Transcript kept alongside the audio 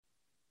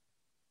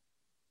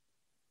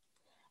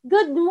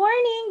Good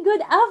morning,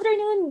 good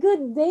afternoon,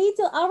 good day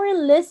to our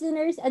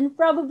listeners and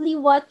probably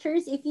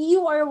watchers if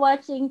you are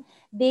watching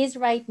this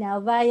right now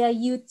via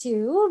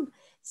YouTube.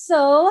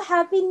 So,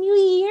 Happy New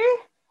Year!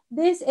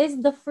 This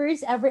is the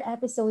first ever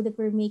episode that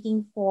we're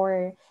making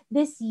for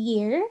this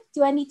year,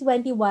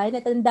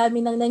 2021. At ang dami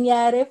nang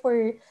nangyari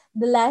for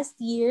the last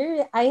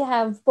year. I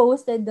have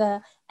posted the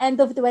end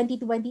of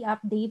 2020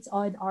 updates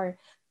on our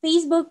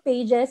Facebook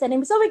pages and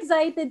I'm so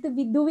excited to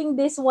be doing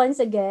this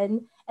once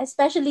again,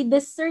 especially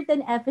this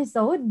certain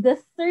episode, the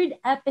third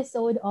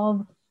episode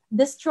of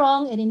the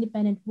Strong and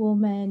Independent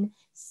Woman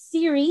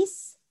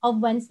series of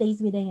Wednesdays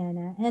with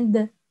Diana.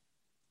 And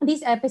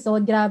this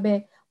episode,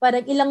 grabe,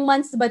 parang ilang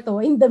months ba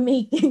to in the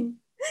making?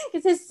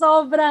 Kasi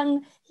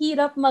sobrang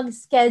hirap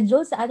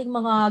mag-schedule sa ating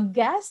mga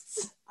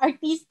guests.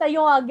 Artista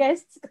yung mga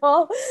guests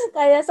ko.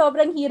 Kaya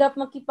sobrang hirap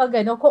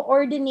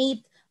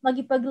coordinate,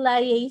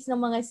 makipag-liaise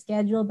ng mga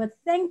schedule. But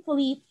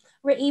thankfully,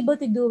 we're able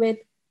to do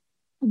it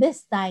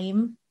this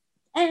time.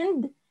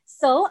 And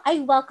so, I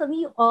welcome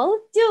you all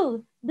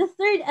to the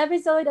third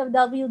episode of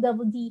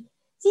WWD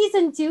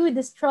Season 2,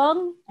 the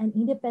Strong and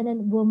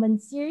Independent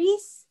Woman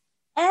series.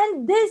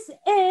 And this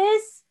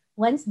is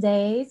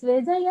Wednesdays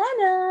with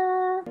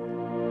Diana.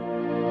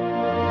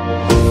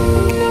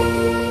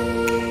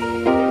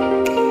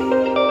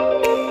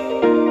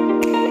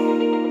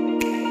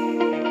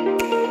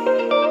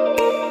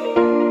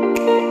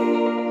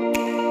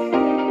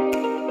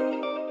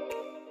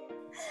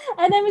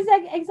 And I'm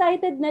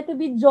excited na to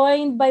be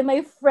joined by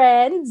my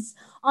friends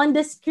on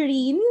the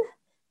screen.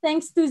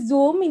 Thanks to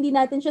Zoom, hindi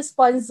natin siya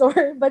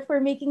sponsor, but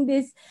for making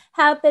this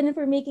happen,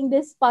 for making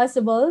this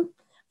possible.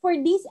 For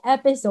this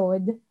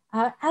episode,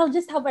 I'll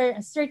just have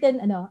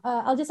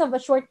I'll just have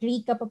a short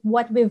recap of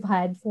what we've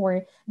had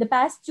for the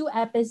past two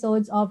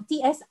episodes of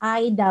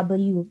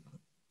TSIW.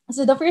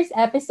 So the first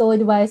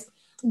episode was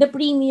the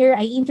premiere.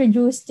 We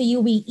introduced to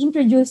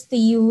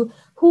you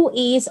who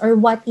is or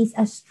what is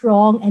a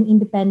strong and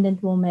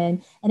independent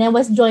woman. And I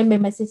was joined by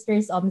my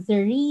sisters,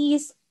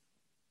 Zerise,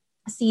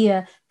 si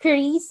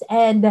Chris,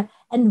 and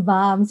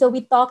Vam. So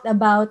we talked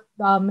about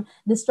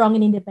the strong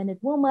and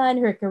independent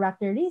woman, her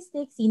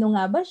characteristics, sino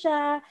nga ba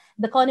siya,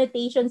 the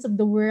connotations of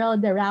the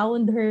world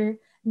around her,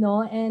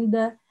 no? And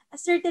a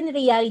certain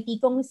reality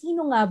kung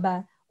sino nga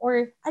ba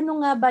or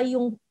ano nga ba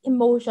yung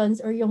emotions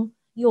or yung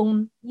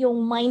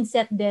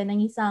mindset din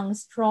ng isang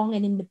strong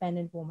and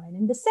independent woman.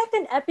 In the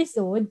second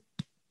episode,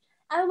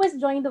 I was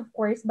joined of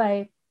course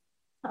by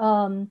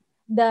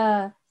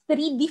the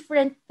three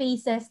different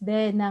faces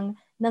din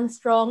ng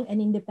strong and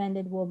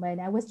independent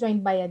woman. I was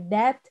joined by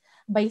Adet,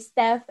 by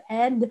Steph,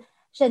 and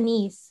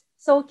Shanice.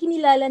 So,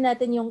 kinilala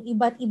natin yung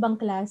iba't ibang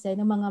klase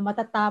ng mga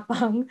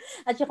matatapang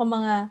at saka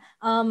mga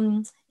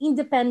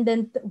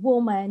independent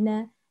woman na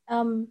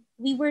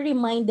we were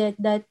reminded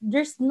that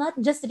there's not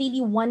just really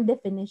one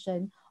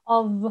definition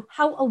of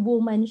how a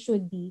woman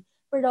should be.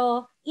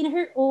 Pero in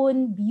her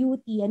own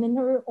beauty and in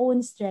her own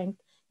strength,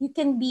 you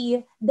can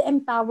be the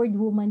empowered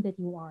woman that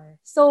you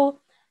are. So,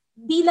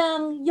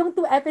 bilang yung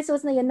two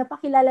episodes na yun,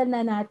 napakilala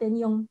na natin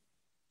yung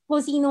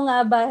kung sino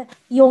nga ba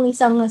yung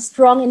isang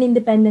strong and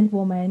independent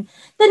woman.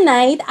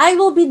 Tonight, I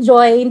will be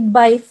joined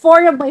by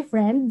four of my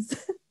friends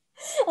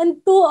and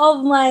two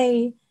of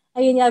my,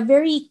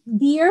 very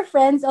dear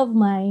friends of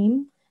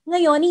mine.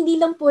 Ngayon, hindi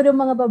lang puro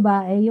mga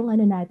babae yung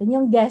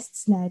yung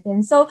guests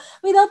natin. So,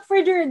 without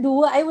further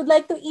ado, I would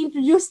like to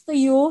introduce to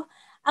you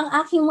ang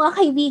aking mga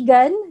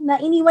kaibigan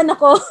na iniwan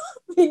ako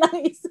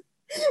bilang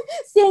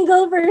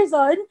single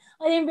person.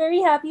 I am very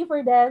happy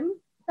for them.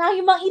 Sa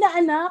aking mga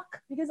inaanak,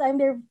 because I'm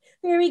their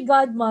fairy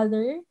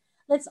godmother.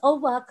 Let's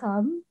all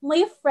welcome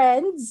my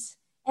friends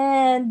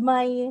and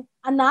my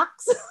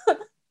anaks.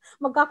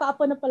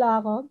 Magkakaapo na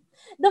pala ako.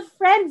 The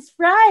Friends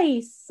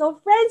Fries.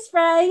 So, Friends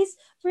Fries,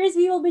 first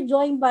we will be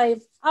joined by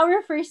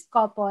our first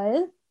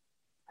couple.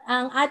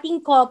 Ang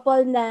ating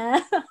couple na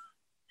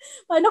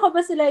paano ko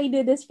ba sila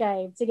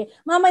i-describe? Sige,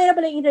 mamaya na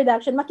pala yung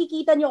introduction.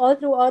 Makikita nyo all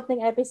throughout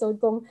ng episode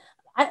kung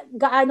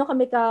gaano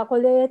kami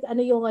kakulit,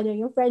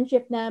 yung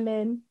friendship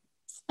namin.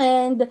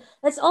 And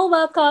let's all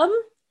welcome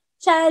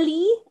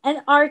Chali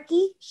and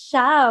Arky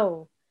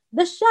Shao.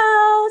 The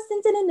Shaos!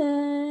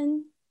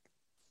 Tintininin!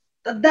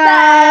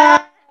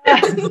 Tada!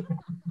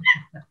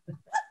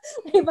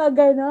 Diba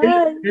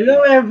ganon?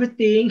 Hello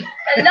everything!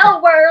 Hello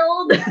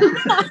world!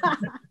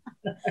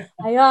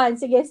 Ayun,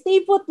 sige,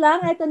 stay put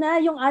lang. Ito na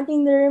yung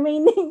ating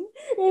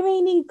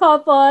remaining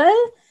couple.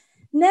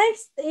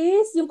 Next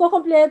is yung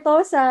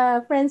kukumpleto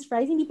sa French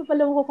fries. Hindi pa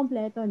pala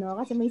kukumpleto, no?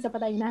 Kasi may isa pa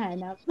tayong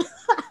nahanap.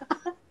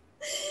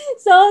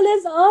 So,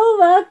 let's all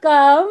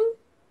welcome.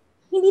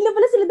 Hindi na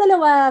pala sila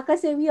dalawa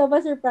kasi we have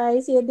a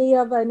surprise. They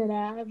have a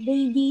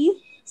baby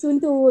soon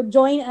to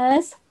join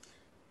us.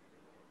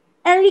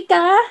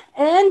 Erica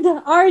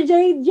and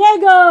RJ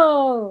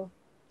Diego!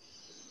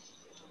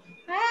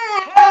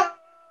 Hi!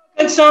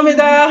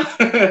 감사합니다.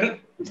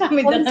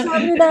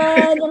 감사합니다.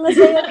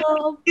 안녕하세요.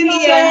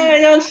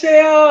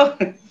 안녕하세요.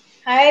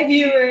 Hi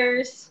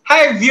viewers,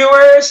 Hi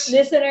viewers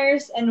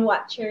listeners, and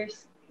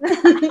watchers.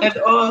 and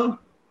all.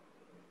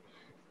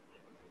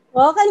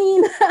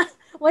 Kanina.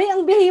 Uy,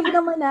 ang behave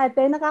naman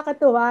natin.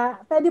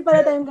 Nakakatuwa. Pwede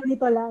pala tayong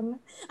ganito lang.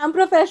 Ang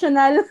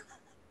professional.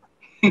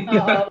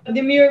 Oo,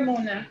 demure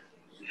muna.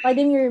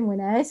 Padimir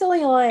muna. So,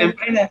 yun.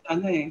 Siyempre,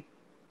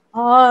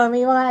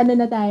 May mga ano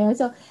na tayo.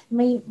 So,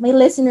 may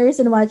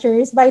listeners and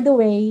watchers. By the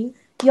way,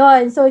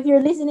 yon. So, if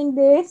you're listening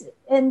this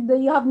and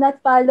you have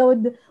not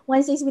followed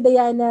Wednesdays with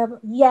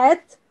Diana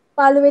yet,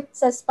 follow it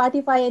sa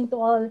Spotify and to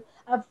all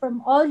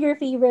from all your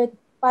favorite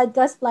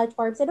podcast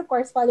platforms, and of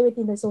course, follow it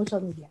in the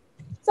social media.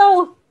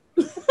 So,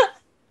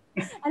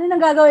 ano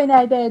nang gagawin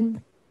natin?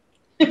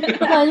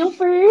 Yung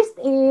first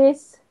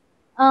is,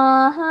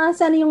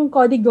 sana yung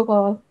kodigo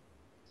ko?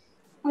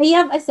 We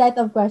have a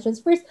set of questions.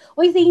 First,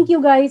 thank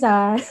you guys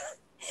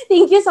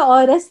Thank you sa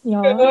oras nyo.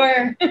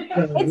 Sure.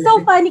 It's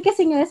so funny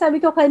kasi nga, sabi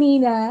ko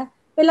kanina,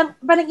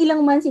 parang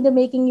ilang months in the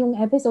making yung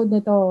episode na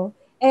to.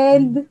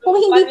 And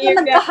kung hindi pa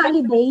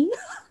nagka-holiday.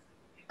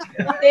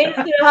 Thanks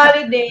to the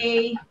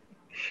holiday.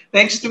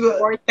 Thanks to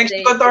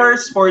Qatar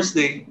Sports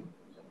Day.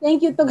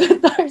 Thank you to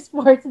Qatar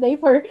Sports Day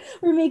for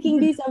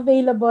making this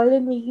available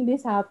and making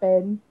this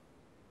happen.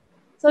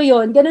 So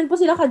yun, ganun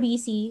po sila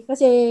ka-busy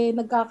kasi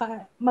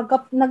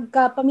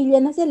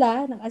nagkapamilya na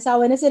sila,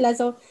 nag-asawa na sila.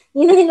 So,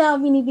 hindi na nila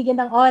binibigyan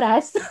ng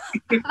oras.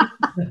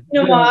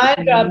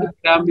 Naman, grabe.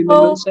 Grabe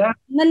naman siya.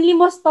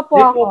 Nanlimos pa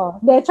po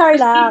ako. De, char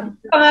lang.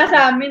 Pa nga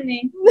sa amin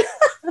eh.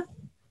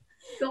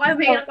 So, kaya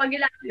mahirap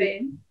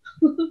pag-ilapin.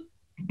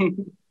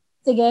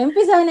 Sige,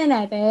 umpisa na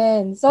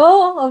natin. So,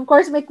 of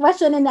course, may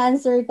question and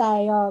answer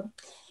tayo.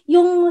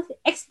 Yung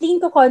explain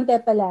ko konti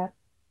pala.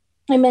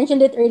 I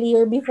mentioned it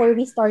earlier before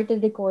we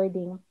started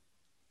recording.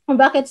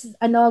 Bakit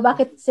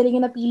sila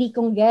yung napili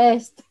kong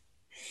guest?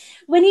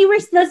 When we were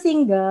still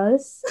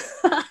singles,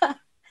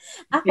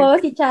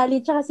 ako, si Charlie,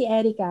 tsaka si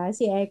Erica,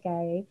 si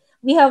Ekay,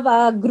 we have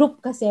a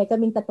group kasi,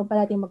 kaming tatlong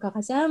parating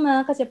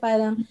magkakasama kasi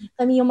parang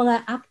kami yung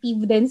mga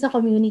active din sa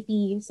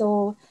community.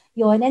 So,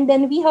 yun. And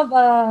then we have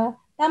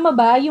tama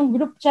ba? Yung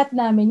group chat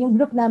namin, yung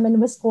group namin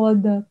was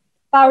called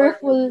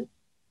Powerful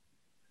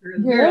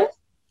Girls?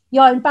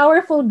 Yun,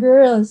 Powerful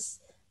Girls.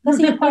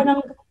 Kasi yung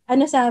parang,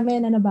 sa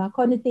amin,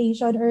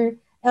 connotation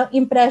or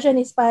impression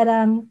is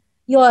parang,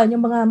 yung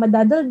mga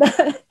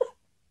madadaldal.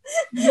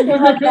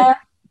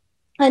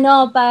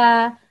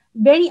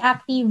 Very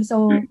active.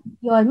 So,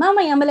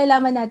 mamaya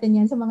malalaman natin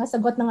yan sa mga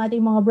sagot ng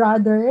ating mga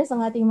brothers, ng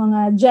ating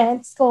mga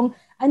gents, kung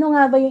ano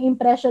nga ba yung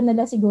impression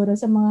nila siguro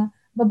sa mga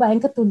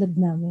babaeng katulad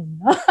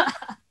namin.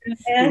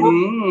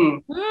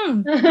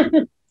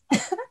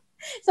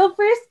 So,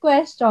 first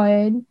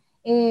question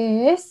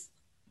is,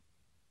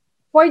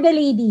 for the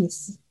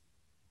ladies,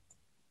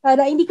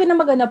 para hindi ko na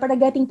para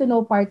getting to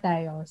know part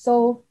tayo.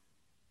 So,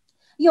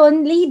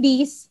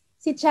 ladies,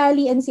 si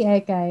Chali and si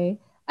Ekay,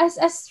 as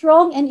a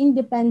strong and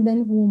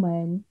independent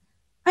woman,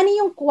 ano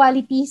yung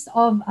qualities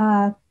of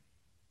a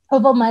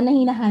man na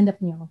hinahanap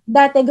nyo?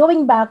 Dati,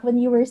 going back when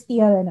you were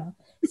still,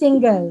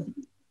 single.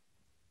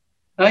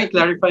 Ay,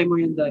 clarify mo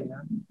yun,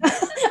 Daya.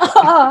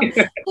 Oo.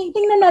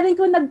 Tingnan natin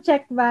kung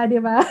nag-check ba, di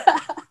ba?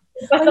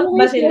 When you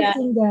were still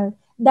single.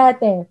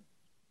 Dati.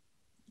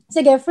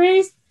 Sige,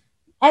 first,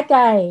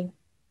 Ekay.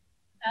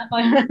 Ako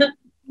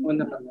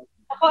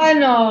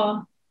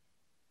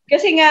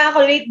kasi nga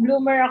ako late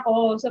bloomer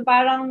ako. So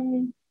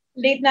parang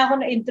late na ako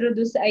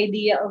na-introduce sa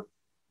idea of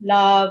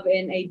love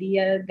and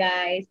ideal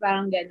guys.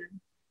 Parang ganun.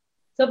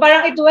 So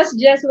parang it was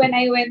just when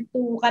I went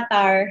to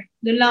Qatar,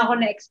 doon lang ako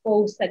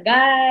na-expose sa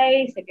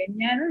guys, sa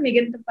ganyan. May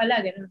ganito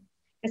pala, ganun.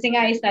 Kasi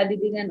nga I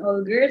studied in an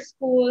all-girls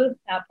school,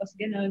 tapos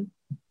ganun.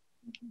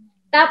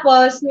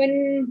 Tapos,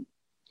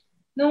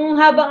 nung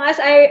habang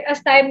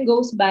as time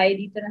goes by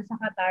dito na sa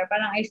Qatar,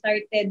 parang I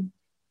started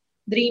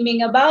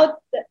dreaming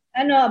about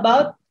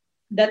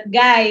that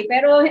guy.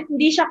 Pero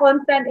hindi siya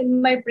constant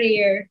in my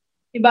prayer.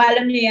 Diba,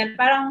 alam niyo yan?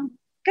 Parang,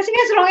 kasi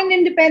nga strong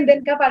and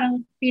independent ka,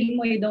 parang feel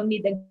mo you don't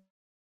need a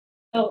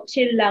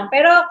chill lang.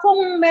 Pero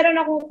kung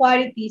meron akong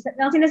qualities,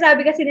 ang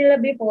sinasabi kasi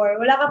nila before,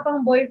 wala ka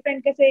pang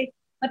boyfriend kasi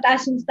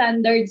mataas yung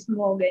standards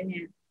mo,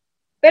 ganyan.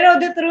 Pero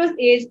the truth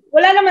is,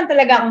 wala naman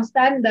talaga akong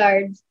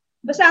standards.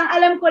 Basta ang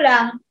alam ko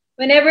lang,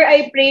 whenever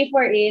I pray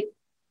for it,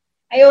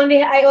 I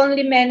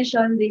only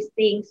mention these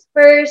things.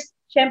 First,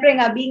 syempre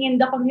nga, being in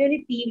the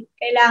community,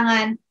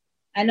 kailangan,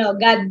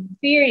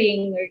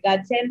 God-fearing or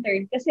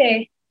God-centered.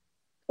 Kasi,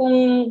 kung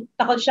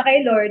takot siya kay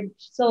Lord,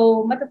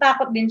 so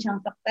matatakot din siyang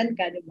saktan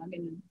ka, di ba?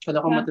 Ganun. Wala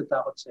akong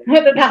matatakot sa'yo.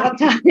 Matatakot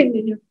sa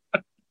akin.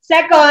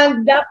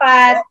 Second,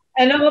 dapat,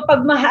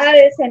 mapagmahal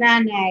sa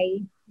nanay.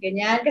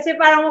 Ganyan. Kasi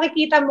parang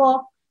makikita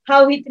mo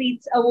how he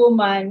treats a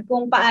woman,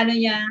 kung paano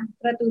niya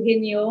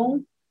tratuhin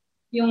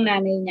yung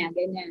nanay niya.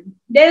 Ganyan.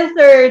 Then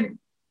third,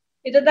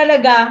 ito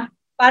talaga,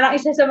 parang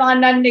isa sa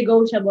mga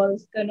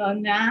non-negotiables ko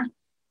noon na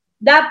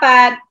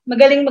dapat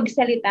magaling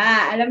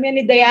magsalita. Alam niyo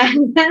ni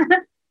Diana,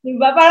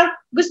 diba? Parang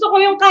gusto ko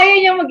yung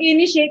kaya niyang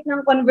mag-initiate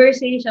ng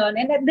conversation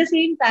and at the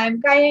same time,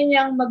 kaya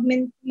niyang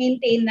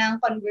mag-maintain ng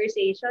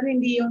conversation.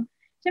 Hindi yung,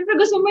 siyempre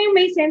gusto mo yung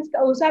may sense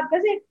kausap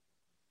kasi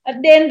at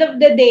the end of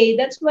the day,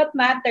 that's what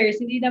matters.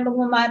 Hindi na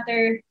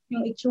magmamatter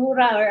yung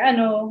itsura or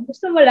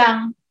Gusto mo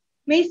lang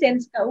may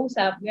sense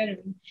kausap,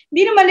 ganun.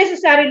 Hindi naman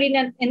necessarily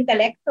na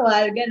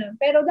intellectual, ganun.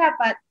 Pero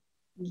dapat,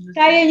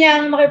 kaya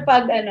niyang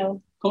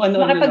Kung ano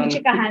lang.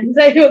 makipag-chikahan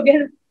sa'yo,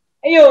 ganun.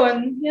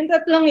 Ayun, yung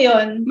tatlong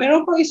yun.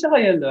 Meron pang isa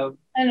kaya, love.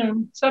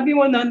 Ano? Sabi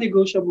mo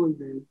non-negotiable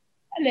din.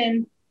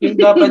 Alin? Yung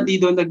dapat di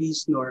doon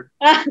nag-snore.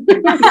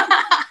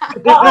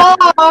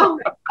 Oo.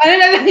 Ano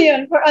na lang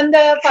yun? For on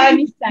the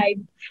funny side.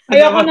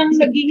 Ayoko nang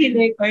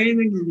naghihilik. Ay,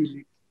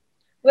 naghihilik.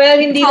 Well,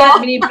 hindi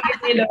lahat binibigay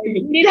ni Lord.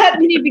 Hindi lahat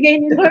binibigay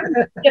ni Lord.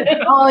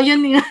 Oo,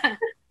 yun nga.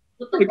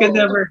 You can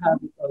never have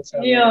it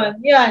also.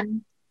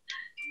 Yun.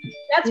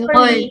 That's for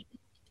me.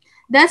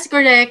 That's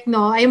correct,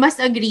 no? I must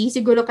agree.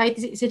 Siguro kahit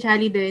si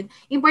Chally din.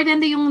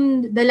 Importante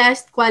yung the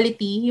last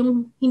quality,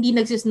 yung hindi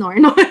nagsisnore,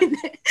 no?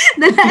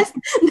 the last...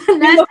 Yung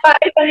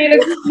babae pa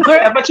nila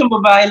nag-snore. Dapat yung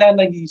babae lang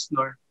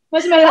nag-snore.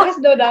 Mas malakas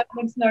daw dapat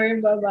mag-snore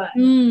yung babae.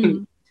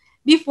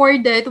 Before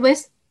that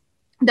was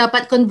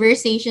dapat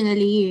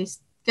conversationalist.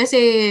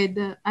 Kasi,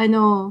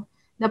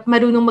 dapat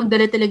marunong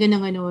magdala talaga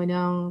ng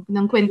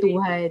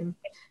kwentuhan.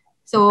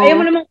 So,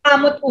 ayaw mo namang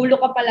kamot ulo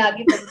ka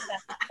palagi.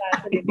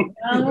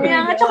 Kaya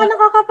nga, tsaka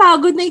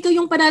nakakapagod na ikaw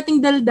yung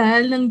parating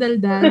daldal ng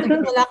daldal.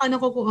 Tapos wala ka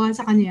nakukuha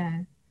sa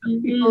kanya.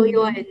 So,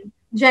 yun.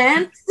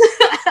 Gents,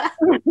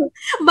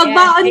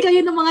 magbaon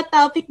kayo ng mga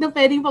topic na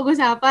pwedeng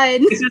pag-usapan.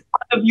 This is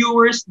for the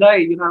viewers,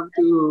 Dai. You have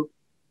to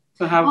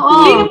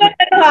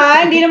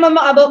Hindi naman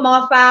about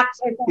mga facts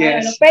or kung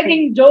ano.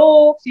 Pwedeng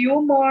jokes,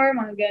 humor,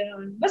 mga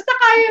ganun. Basta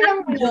kaya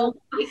lang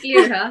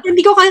clear, ha? Hindi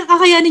ko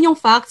kakayanin yung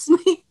facts.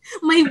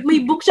 May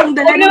book siyang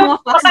dala ng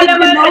mga facts. Did you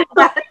know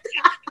that?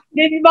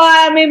 Di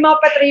ba may mga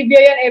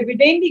patrivia yan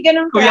everyday? Hindi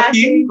ganun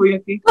klase.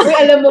 Kuya King. Uy,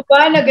 alam mo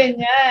ba na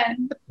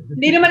ganyan?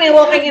 Hindi naman yung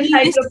walking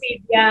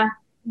encyclopedia.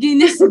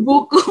 Guinness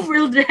Book of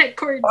World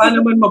Records. Paano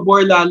naman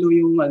mabore lalo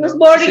yung Mas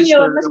boring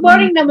yun. Mas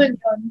boring naman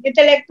yun.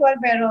 Intellectual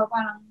pero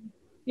parang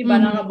iba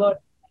nakabot.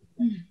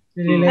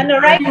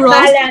 Right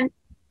balance.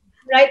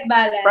 Right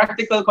balance.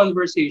 Practical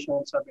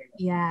conversation, sabi ko.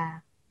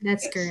 Yeah,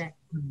 that's correct.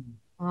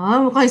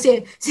 Mukhang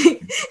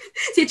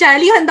si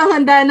Chally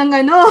handang-handa ng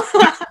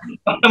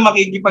Para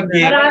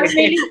makikipag-gera.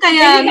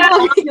 Kaya,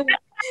 sige.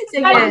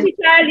 Si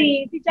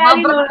Chally.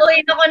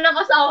 Mabatuin ako ng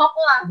asawa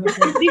ko,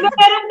 Di ba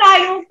meron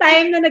tayong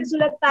time na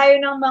nagsulat tayo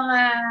ng mga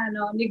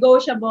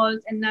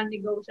negotiables and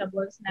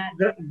non-negotiables na.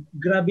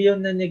 Grabe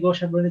yung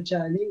non-negotiable ni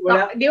Chally.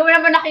 Di mo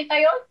naman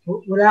nakita yun?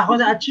 Wala ako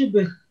na-achieve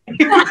eh.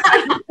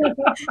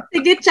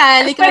 Sige,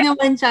 Chally. Ikaw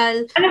naman,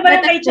 Chal. Ano ba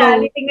na kay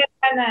Chally? Tingnan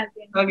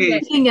natin.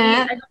 Okay. Sige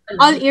nga.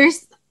 All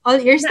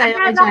ears tayo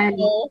kay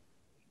Chally.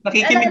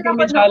 Nakikinig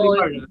kami Chally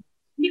Mar.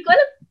 Hindi ko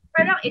alam.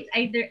 Parang it's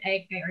either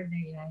Ekay or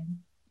Dayan.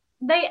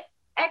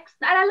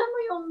 Naalala mo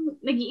yung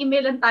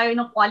nag-i-emailan tayo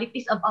ng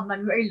qualities of a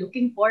man we're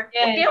looking for?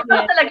 Kaya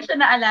talaga siya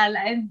naalala.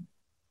 And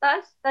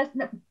tas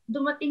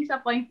dumating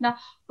sa point na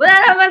wala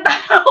naman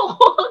tayo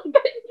kung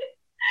ganyan.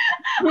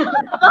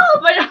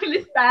 Ba yung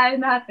listahan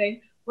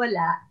natin?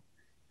 Wala.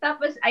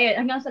 Tapos, ayun,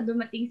 hanggang sa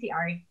dumating si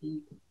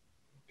RT.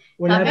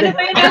 Wala Ano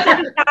ba yung nasa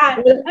listahan?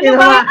 Ano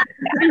ba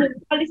yung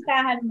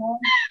listahan mo?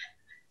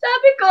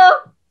 Sabi ko,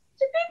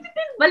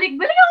 balik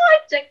ako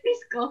ang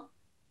checklist ko.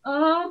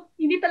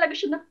 Hindi talaga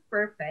siya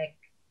na-perfect.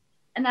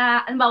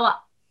 Na,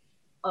 bawa,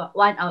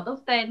 1 out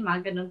of 10,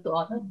 mga ganun, 2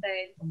 out of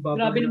 10.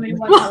 Grabe naman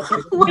yung 1 out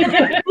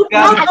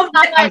of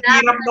 10. Ang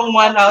hirap ng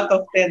 1 out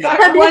of 10.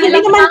 Sabi ko, hindi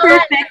naman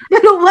perfect.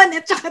 Pero 1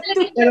 at saka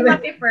 2.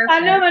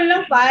 Ano man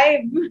lang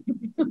 5.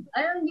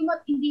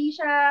 Hindi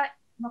siya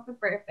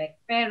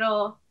mapi-perfect.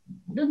 Pero,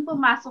 doon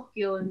pumasok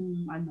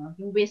yung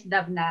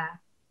wisdom na,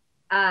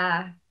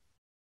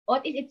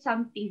 what is it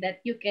something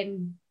that you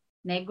can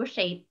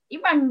negotiate?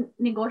 Iba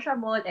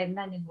negotiable and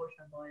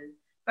non-negotiable.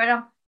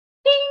 Parang,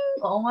 ting!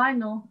 Oo nga,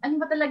 no? Ano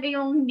ba talaga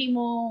yung hindi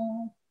mo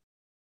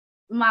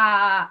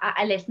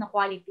maaalis na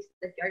qualities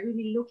that you are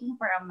really looking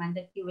for a man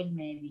that you will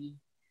marry?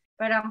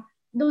 Parang,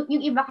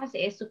 yung iba kasi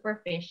is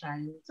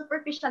superficial.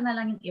 Superficial na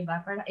lang yung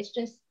iba. Parang, it's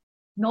just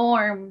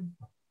norm.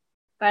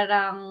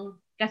 Parang,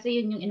 kasi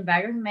yun yung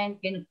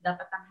environment, ganun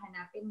dapat ang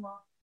hanapin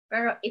mo.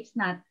 Pero, it's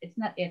not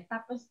it.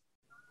 Tapos,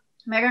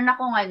 meron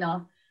akong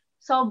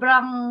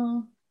sobrang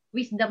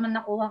wisdom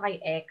na nakuha kay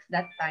ex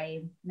that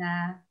time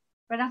na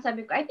parang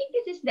sabi ko, I think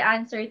this is the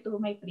answer to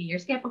my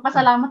prayers. Kaya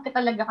pagpasalamat ka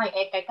talaga kay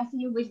Ekay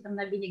kasi yung wisdom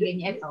na binigay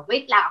niya ito.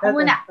 Wait lang,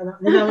 ako muna.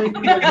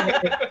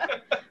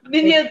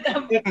 Binild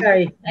up.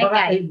 Ekay.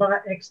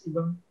 Baka ex,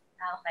 ibang.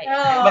 Okay.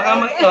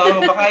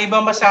 Baka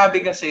ibang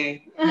masabi kasi.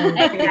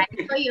 Ekay.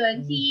 So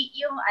yun,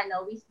 yung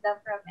wisdom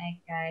from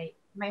Ekay,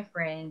 my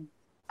friend,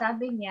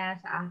 sabi niya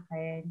sa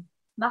akin,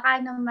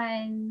 baka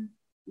naman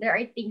there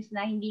are things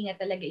na hindi nga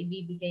talaga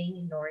ibibigay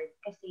ni Lord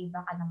kasi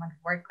baka naman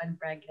work on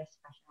progress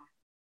pa siya.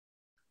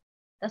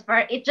 That's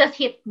where it just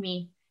hit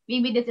me.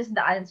 Maybe this is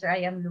the answer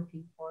I am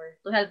looking for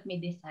to help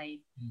me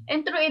decide.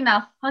 And true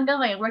enough,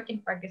 hanggang ngayon, work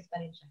in progress pa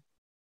rin siya.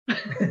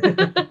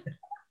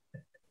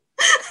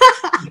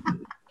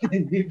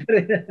 Hindi pa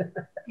rin.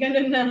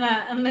 Ganun na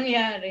nga ang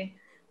nangyari.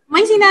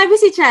 May sinabi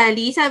si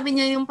Chally, sabi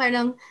niya yung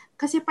parang,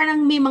 kasi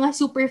parang may mga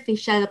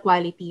superficial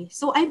quality.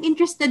 So, I'm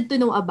interested to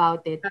know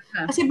about it.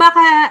 Kasi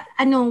baka,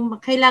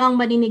 kailangang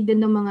marinig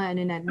din ng mga,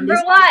 Number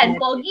 1,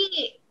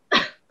 pogi.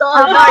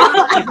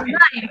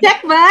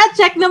 Check ba?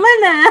 Check naman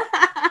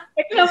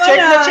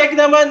Check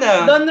naman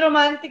ah. Don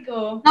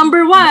Romantico.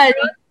 Number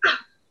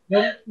 1.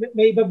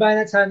 May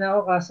ibabanat sana ako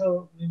kaso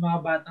may mga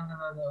batang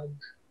nanonood.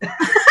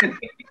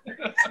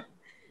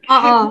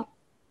 Oo.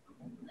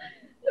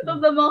 Ito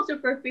ba mga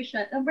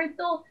superficial? Number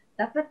 2,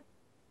 dapat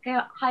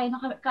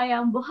kaya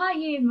ang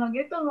buhayin,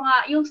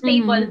 yung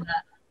stable na,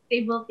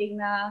 stable thing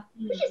na,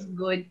 which is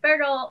good.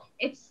 Pero,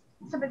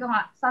 sabi ko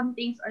nga, some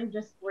things are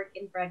just work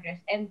in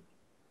progress. And,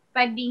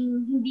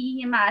 pwedeng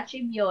hindi niya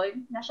ma-achieve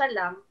yun, na siya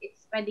lang,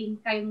 it's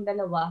pwedeng kayong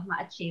dalawa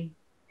ma-achieve.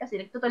 Kasi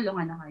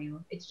nagtutulungan na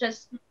kayo. It's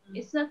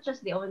not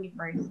just the only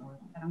person.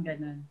 Parang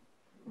ganun.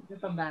 Ano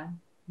pa ba?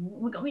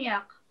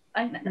 Mag-umiyak.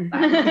 Ay,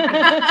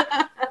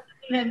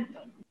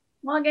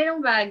 mga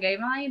ganong bagay,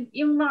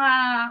 yung mga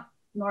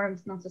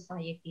norms ng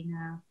society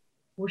na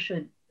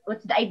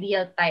what's the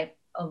ideal type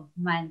of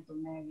man to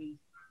marry.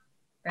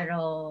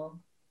 Pero,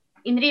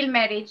 in real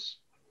marriage,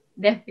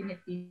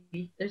 definitely,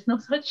 there's no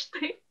such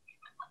thing.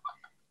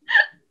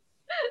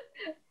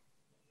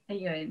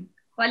 Ayun.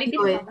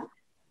 Qualities ba?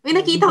 May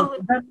nakita ko,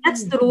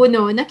 that's true,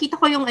 no? Nakita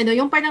ko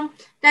yung parang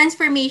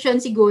transformation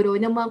siguro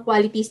ng mga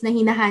qualities na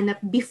hinahanap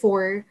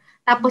before,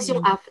 tapos yung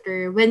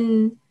after,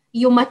 when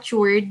you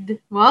matured,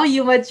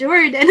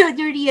 and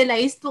you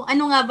realized kung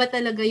ano nga ba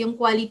talaga yung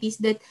qualities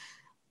that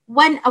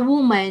a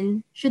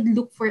woman should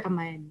look for a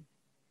man.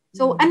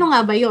 So, ano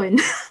nga ba yun?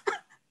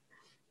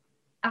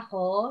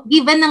 Ako?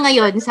 Given na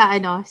ngayon sa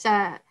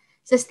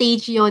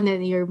stage yon na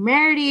you're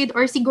married,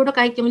 or siguro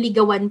kahit yung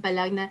ligawan pa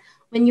lang na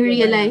when you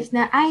realize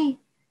na, I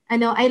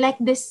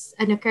like this,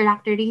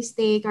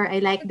 characteristic, or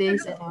I like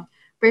this,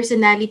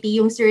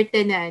 personality, yung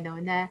certain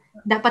na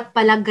dapat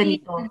pala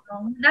ganito.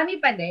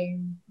 Madami pa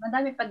din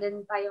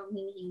tayong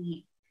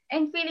hinihingi.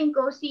 And feeling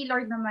ko, si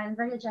Lord naman,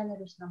 very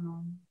generous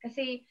naman.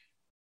 Kasi,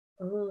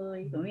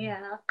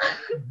 umiyak.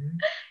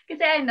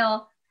 Kasi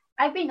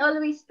I've been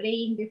always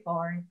praying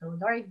before, so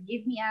Lord,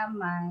 give me a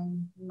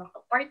man, a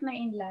partner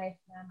in life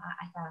na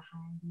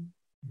maaasahan.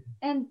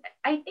 And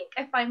I think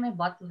I find my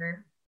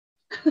butler.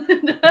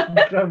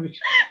 Grabe.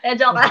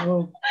 Joke ka.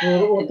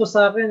 Puro utos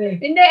sa akin eh.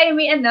 Hindi, I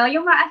mean,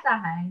 yung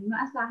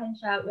maasahan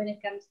siya when it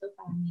comes to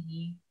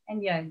family.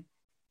 And yun.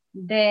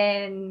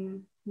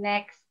 Then,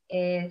 next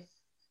is,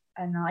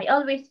 I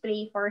always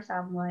pray for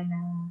someone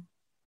na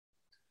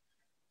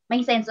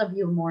may sense of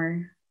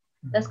humor.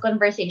 Tas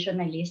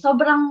conversationally.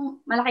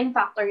 Sobrang malaking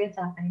factor yun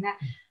sa akin na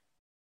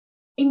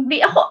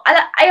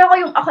ayoko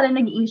yung ako lang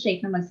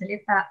nag-initiate na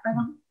magsalita.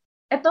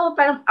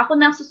 Parang ako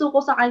na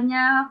susuko sa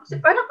kanya. Kasi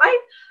parang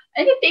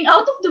anything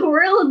out of the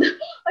world.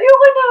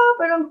 Ayoko na.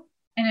 Parang,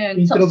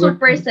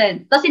 super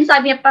sense. Tapos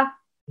sinasabi niya pa,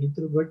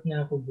 introvert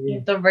niya ako.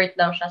 Introvert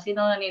daw siya.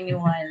 Sino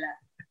naniniwala?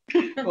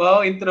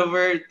 Wow,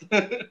 introvert.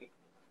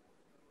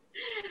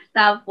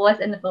 Tapos,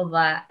 ano pa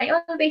ba? I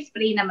always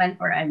pray naman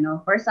for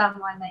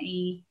someone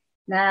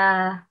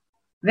na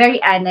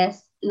very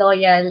honest,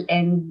 loyal,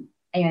 and,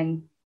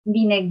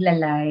 hindi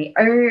naglalay.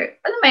 Or,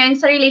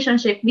 sa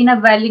relationship,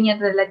 binavalue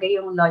niya talaga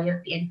yung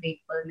loyalty and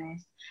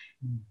faithfulness.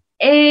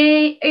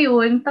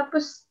 Ayun.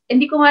 Tapos,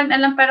 hindi ko nga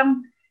alam,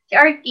 parang, si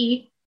Arky,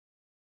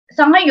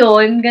 sa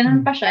ngayon,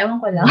 ganun pa siya.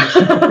 Ewan ko lang.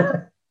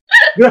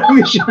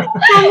 Grabe siya.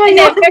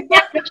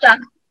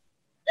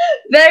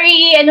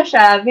 Very,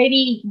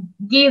 very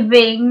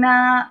giving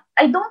na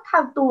I don't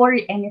have to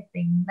worry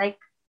anything. Like,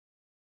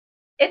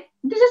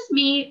 this is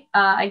me.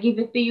 I give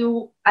it to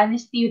you,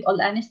 honesty, with all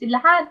honesty.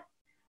 Lahat.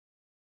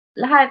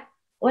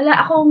 Wala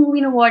akong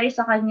wino-worry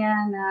sa kanya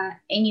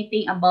na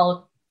anything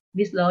about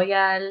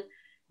disloyal,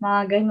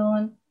 mga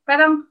ganun.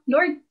 Parang,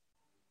 Lord,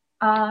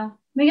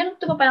 may ganun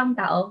pa palang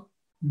tao.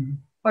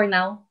 For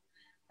now.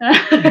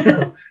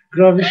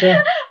 Grabe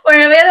siya.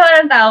 Meron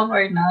walang tao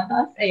for now.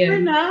 Tapos,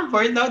 ayun.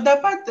 For now,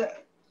 dapat,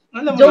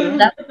 alam mo joke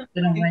dapat.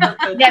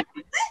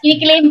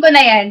 I-claim ko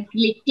na yan.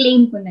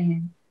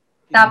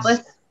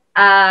 Tapos,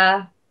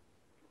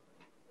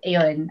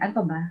 ayun. Ano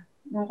pa ba?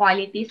 Yung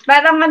qualities.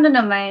 Parang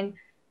naman,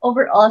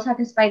 overall,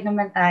 satisfied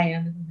naman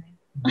tayo.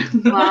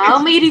 Wow,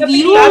 may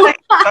review!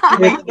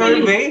 May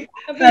survey?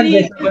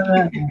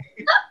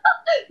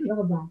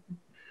 Ano ba?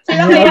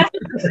 Sila kaya,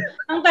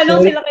 ang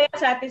tanong, sila kaya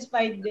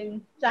satisfied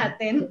din sa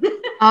atin.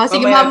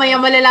 Sige,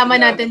 mamaya malalaman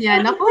natin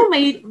yan. Ako,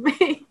 may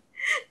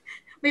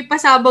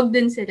pasabog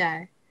din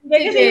sila.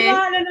 Kasi yung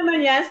mga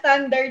naman yan,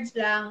 standards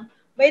lang.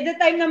 By the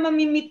time na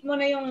mamimit mo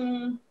na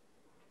yung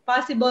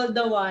possible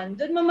the one,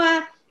 doon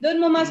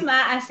mo mas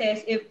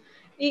ma-assess if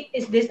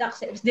is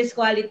this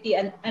quality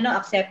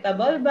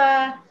acceptable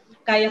ba?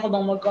 Kaya ko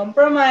bang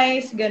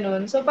mag-compromise?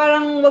 Ganun. So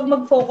parang wag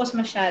mag-focus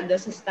masyado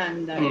sa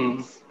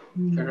standards.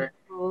 Correct.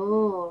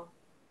 Oh.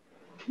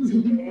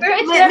 Pero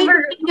it's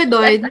never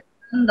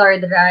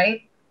standard,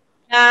 right?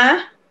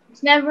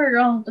 It's never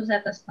wrong to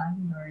set a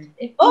standard.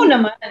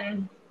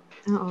 Naman.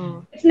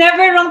 Oo. It's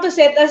never wrong to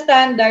set a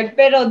standard,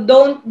 pero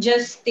don't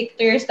just stick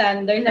to your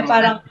standard na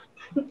parang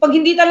Pag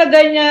hindi talaga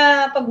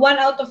niya, pag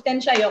 1 out of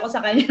 10 siya, ayoko sa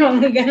kanya.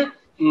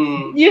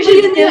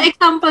 Usually, yun yung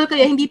example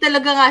kaya, hindi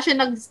talaga nga siya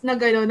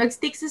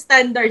nag-stick sa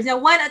standards niya.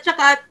 1 at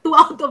saka 2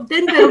 out of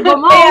 10, pero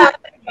gumawa.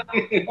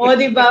 O,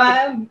 di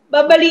ba?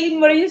 Babaliin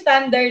mo rin yung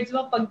standards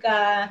mo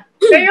pagka...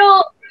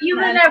 Pero, you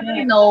will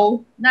never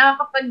know na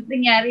kapag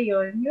nangyari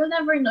yun, you'll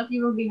never know if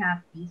you will be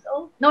happy.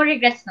 So, no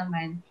regrets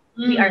naman.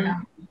 We are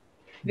happy.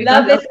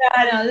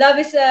 Love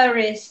is a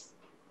risk.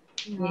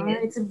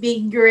 It's a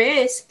big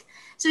risk.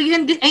 So,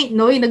 yun,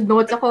 yung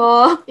nag-notes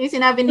ako. Yung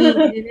sinabi ni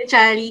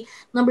Charlie,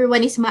 number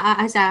 1 is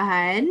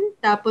maaasahan.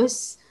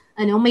 Tapos,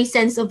 may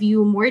sense of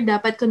humor.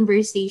 Dapat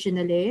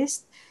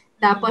conversationalist.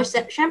 Tapos,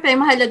 syempre,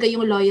 mahalaga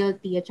yung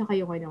loyalty at saka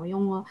yung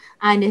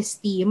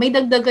honesty. May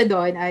dagdag ka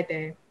doon,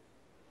 ate.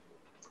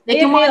 Like,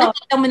 yung mga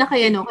nakita mo na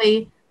kay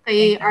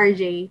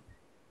RJ.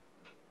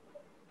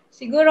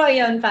 Siguro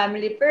yun,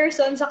 family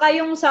person. Saka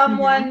yung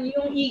someone,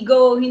 yung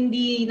ego,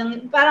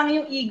 parang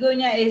yung ego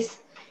niya is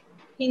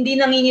hindi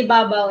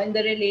nangingibabaw in the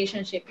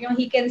relationship. Yung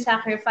he can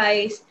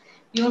sacrifice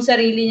yung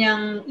sarili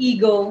niyang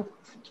ego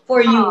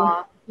for you.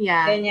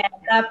 Yeah. Ganyan.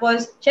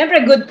 Tapos,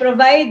 syempre, good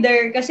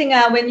provider. Kasi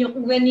nga, when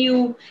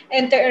you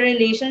enter a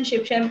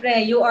relationship, syempre,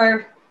 you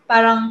are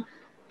parang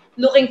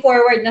looking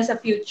forward na sa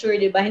future,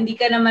 di ba? Hindi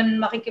ka naman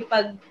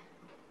makikipag,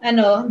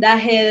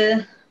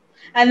 dahil,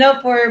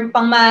 for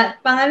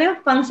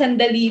pang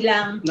sandali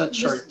lang. Not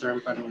short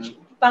term pa rin.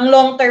 Pang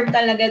long term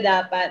talaga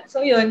dapat.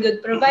 So, yun,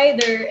 good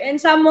provider.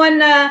 And someone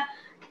na,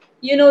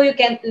 you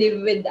can't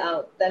live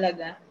without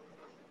talaga.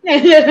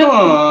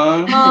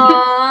 Aww.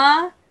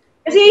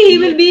 Kasi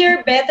he will be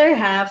your better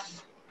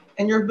half.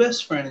 And your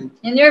best friend.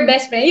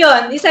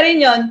 Yun, isa rin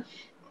yun.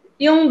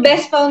 Yung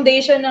best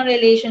foundation ng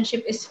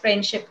relationship is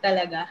friendship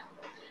talaga.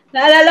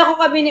 Naalala ko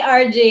kami ni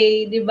RJ,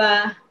 di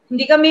ba?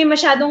 Hindi kami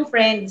masyadong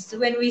friends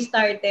when we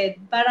started.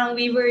 Parang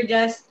we were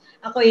just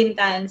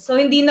acquaintance. So,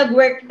 hindi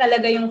nag-work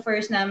talaga yung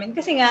first namin.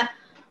 Kasi nga,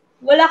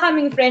 wala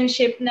kaming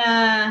friendship na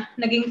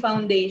naging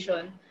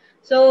foundation.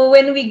 So,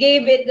 when we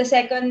gave it the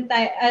second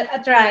time,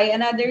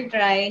 another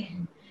try,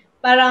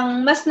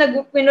 parang mas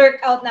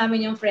nag-work out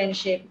namin yung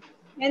friendship.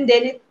 And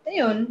then,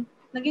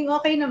 naging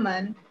okay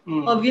naman.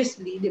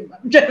 Obviously, di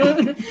ba?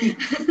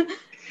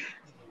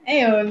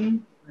 Ayun.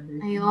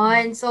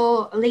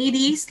 So,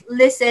 ladies,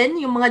 listen,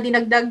 yung mga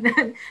dinagdag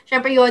na,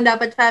 syempre yun,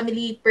 dapat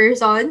family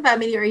person,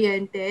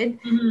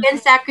 family-oriented. Can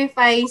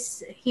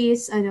sacrifice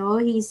his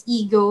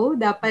ego.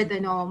 Dapat,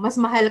 mas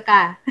mahal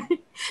ka.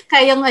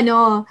 Kayang,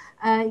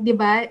 di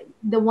ba,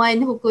 the one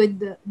who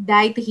could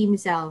die to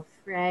himself,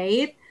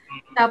 right?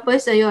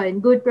 Tapos,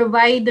 good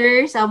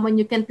provider, someone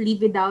you can't live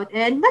without,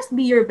 and must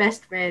be your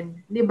best friend,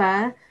 di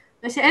ba?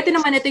 Kasi ito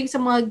yung sa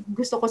mga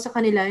gusto ko sa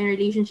kanila, yung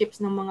relationships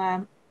ng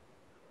mga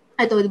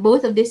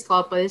both of these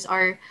couples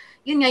are,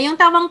 yun nga, yung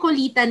tamang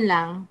kulitan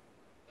lang.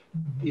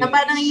 Yes. Na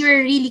parang you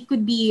really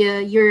could be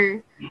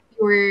your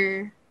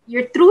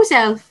true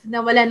self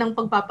na wala nang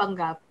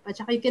pagpapanggap. At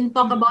saka you can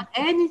talk about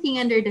anything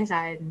under the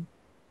sun.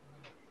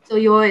 So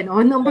yun,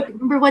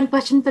 number 1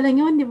 question pa lang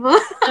yun, di ba?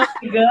 Oh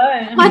my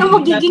God. Parang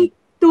magiging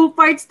 2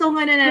 parts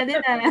tong natin.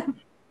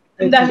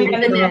 Ang dami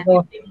ka na.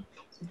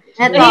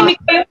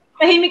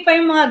 Tahimik pa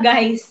yung mga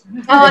guys.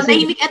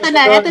 Tahimik. Ito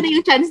na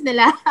yung chance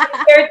nila.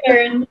 Your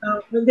turn.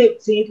 Hindi,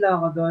 singit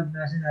lang ako doon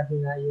na sinabi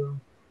na yung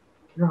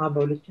nga ba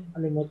ulit yun?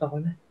 Kalimutan ko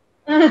na.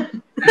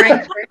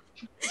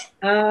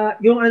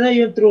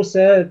 Yung true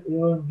self,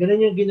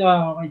 ganun yung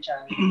ginawa ko kay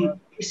Chan.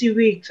 Easy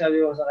week,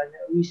 sabi ko sa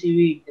kanya. Easy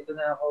week, ito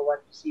na ako,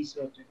 what you see is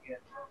what you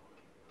get.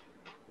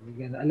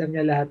 Alam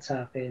niya lahat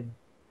sa akin.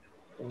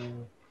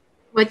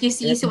 What you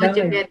see is what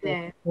you get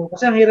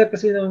Kasi ang hirap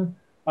kasi nung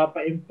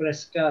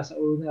papa-impress ka sa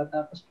una,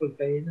 tapos pag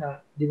kayo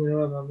na, di mo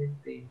naman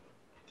ma-maintain.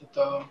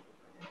 Ito.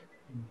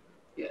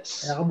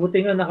 Yes. Kaya kabuti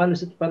nga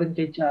nakalusot pa rin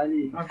kay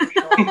Charlie.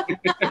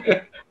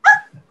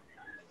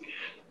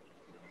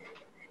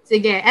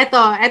 Sige,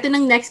 eto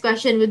ng next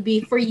question would be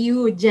for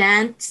you,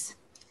 gents.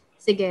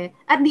 Sige,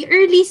 at the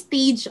early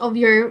stage of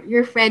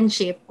your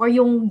friendship or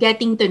yung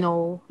getting to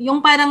know,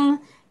 yung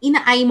parang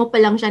inaay mo pa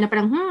lang siya na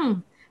parang,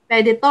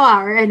 pwede to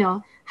or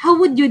how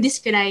would you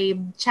describe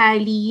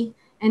Charlie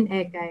and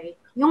Ekay?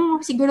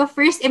 Yung siguro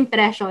first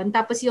impression,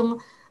 tapos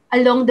yung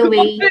along the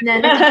way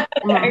na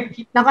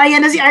nakaya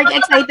na si Arky,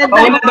 excited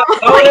na.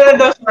 na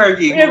daw si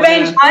Arky.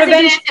 Revenge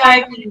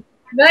Arky.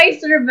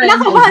 Guys, revenge.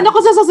 Nakabahan ako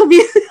sa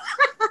sasabihin.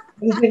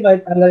 Kasi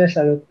talaga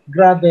siya,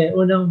 grabe,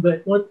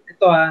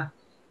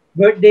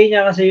 birthday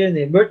niya kasi yun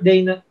eh.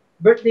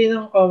 Birthday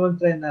ng common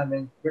friend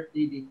namin,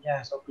 birthday din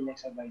niya, so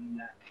pinagsabay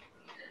nila.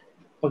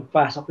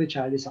 Pagpasok ni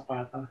Charlie sa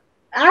kwarto.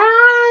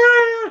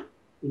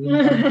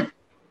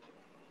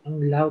 Ang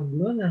loud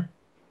mo na.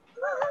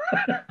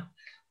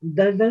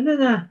 Daldal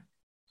na.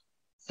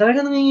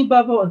 Talaga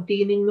nangingibabaw. Ang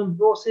tining ng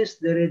boses,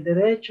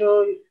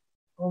 dire-diretso.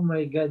 Oh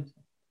my God.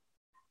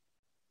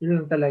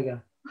 Yun lang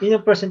talaga. Yun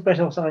yung first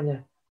impression ko sa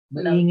kanya.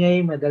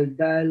 Maingay,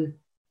 madaldal.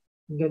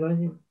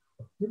 Gano'n.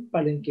 Yung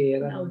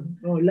palengkera.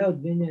 Loud.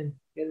 Ganyan.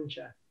 Ganun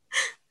siya.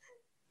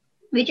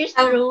 Which is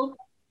true.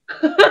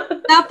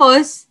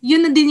 Tapos,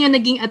 yun na din yung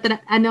naging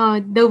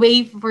the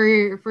way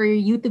for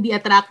you to be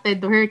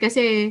attracted to her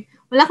kasi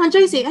wala kang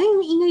choice eh. Ay,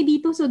 yung ingay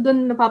dito. So,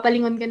 doon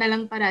napapalingon ka na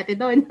lang parati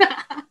doon.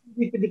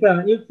 Hindi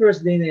pa. Yung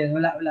first day na yun,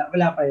 wala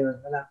pa yun.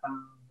 Wala pang,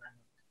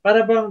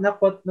 para bang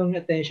napot ng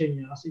attention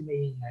niya kasi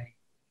maingay.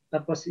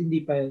 Tapos,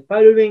 hindi pa yun.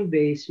 Following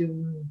days,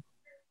 yung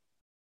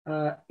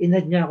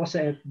inad niya ako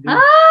sa FB.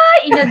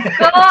 Inad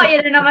ko!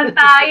 Yan na naman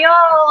tayo!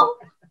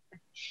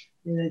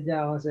 Inad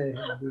niya ako sa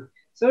FB.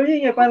 So,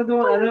 yun nga, parang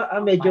doon,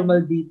 medyo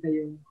maldita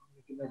yung,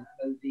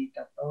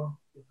 maldita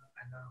to.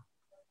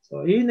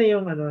 So, yun na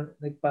yung,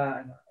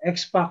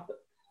 X-Factor.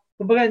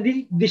 Kumbaga,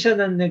 hindi siya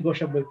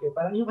non-negotiable kayo.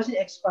 Parang yung kasi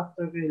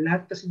X-Factor kayo,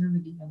 lahat kasi na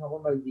naging ko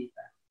maldita.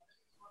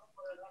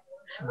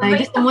 Ay,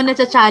 gusto mo na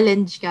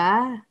challenge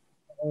ka?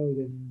 Oo,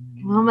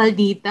 ganun. Mga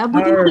maldita?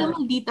 Buti mo lang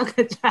maldita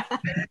ka dyan.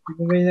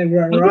 May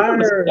nag-rar.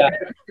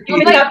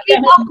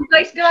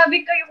 Guys,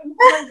 grabe kayo kung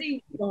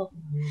maldita.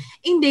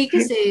 Hindi,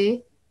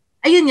 kasi,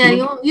 ayun nga,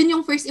 yun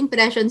yung first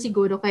impression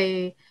siguro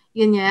kay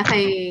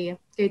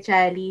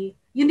Chally.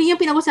 Yun din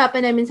yung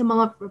pinag-usapan namin sa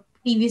mga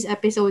previous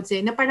episodes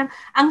na parang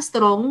ang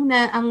strong,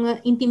 ang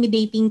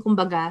intimidating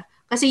kumbaga,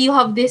 kasi you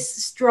have this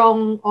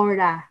strong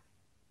aura.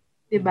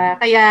 Diba?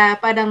 Kaya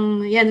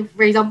parang, yan,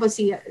 for example,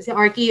 si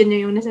Arky, yun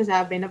yung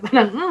nasasabi na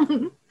parang,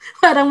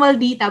 parang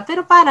maldita,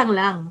 pero parang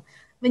lang.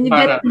 When you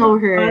get to know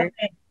her.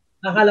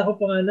 Akala ko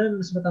pa nga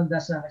nun, mas matanda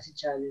sa akin si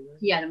Chally.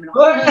 Yan naman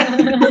ako.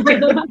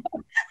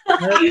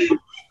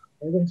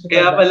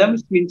 Kaya pala,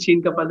 Miss Minchin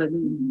ka pala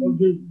nun.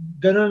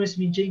 Gano'n, Miss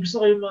Minchin.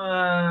 Gusto ko yung mga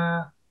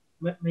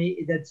may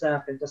edad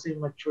sa akin kasi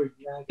matured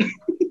na.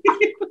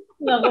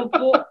 Naku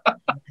po.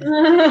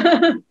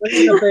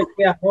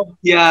 Kaya ako.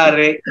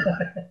 Yari.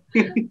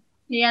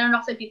 Yan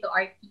ako sa Tito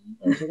Arky.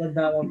 So,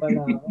 tanda ko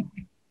pala ako.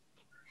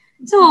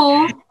 So,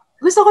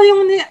 gusto ko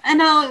yung,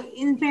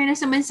 in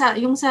fairness naman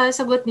yung sa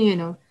sagot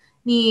niyo,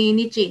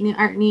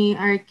 ni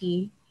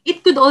Arky.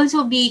 It could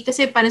also be,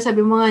 kasi parang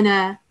sabi mo nga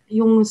na,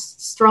 yung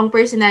strong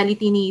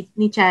personality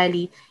ni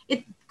Chally,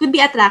 it could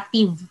be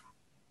attractive.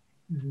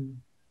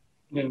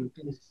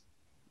 Yes.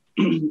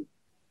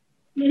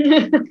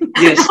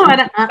 Ako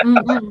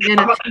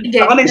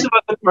na yung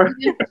sumagot for.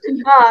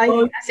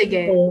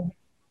 Sige.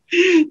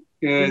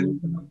 Good.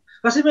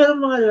 Kasi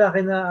meron mga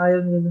lalaki na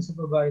ayaw nila sa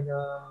babae na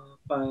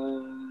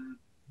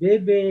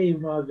bebe,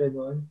 yung mga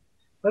ganon.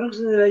 Parang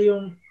gusto nila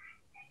yung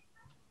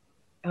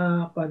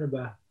paano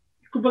ba?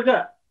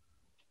 Kumbaga,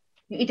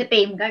 yung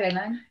iti-tame ka,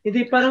 gano'n?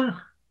 Hindi, parang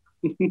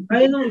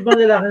ayaw ng ibang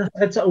lalaki na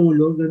sakit sa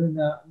ulo, gano'n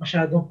na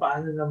masyadong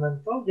paano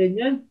naman to,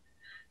 ganyan.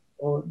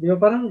 O, di ba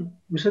parang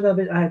gusto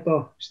namin,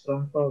 ito,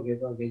 strong to,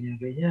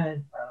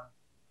 ganyan.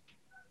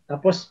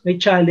 Tapos may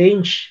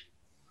challenge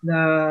na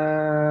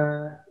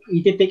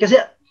ititake. Kasi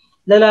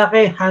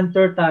lalaki,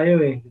 hunter tayo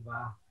di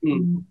ba?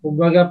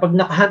 Kumbaga, pag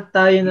nakahunt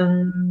tayo ng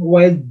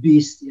wild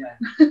beast, yan.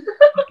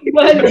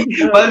 Wild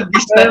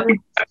beast.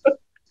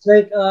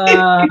 Like,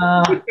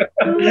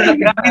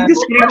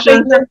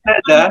 description na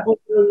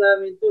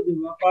namin to, di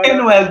ba?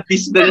 Parang wild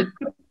beast na.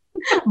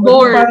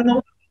 Bored.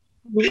 Parang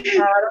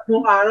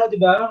nung araw, di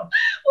ba?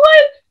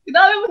 What?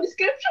 Dami mo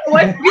description.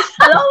 Wild beast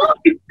alam mo.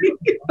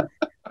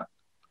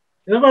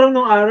 Di ba parang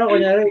nung araw,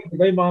 kunyari, di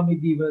ba yung mga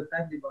medieval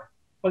time, di ba?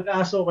 Pag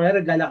aso, kaya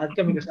naglalakad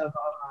kami kasama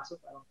kang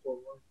aso, parang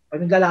common.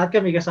 Pag naglalakad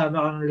kami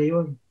kasama kang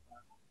leon.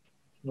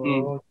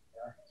 Oo.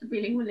 So,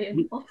 feeling mo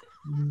leon po.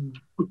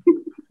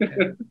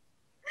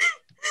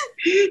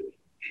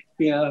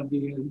 Kaya,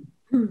 yun.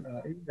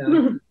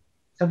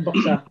 Isang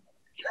baksa.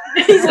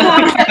 Isang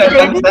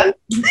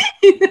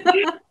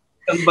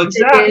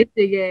bagsa.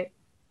 Sige.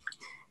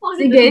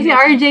 Sige, si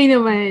RJ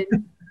naman.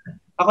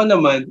 Ako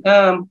naman.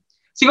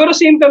 Siguro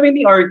same kami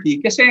ni Arky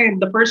kasi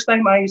the first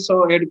time I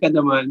saw Erica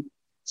naman,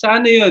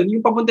 sa yun,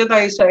 yung papunta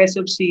tayo sa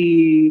SFC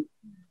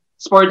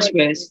Sports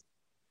Fest.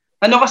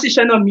 Kasi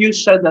siya,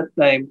 muse siya that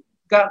time.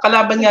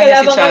 Kalaban nga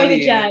niya si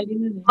Chally.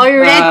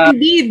 Red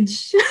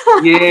Beach.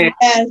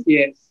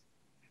 Yes.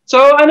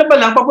 So,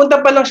 papunta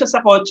pa lang siya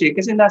sa kotse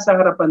kasi nasa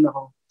harapan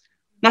ako.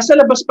 Nasa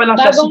labas pa lang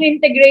siya. Bagong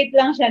integrate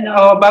lang siya,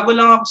 no? Bago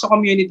lang ako sa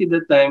community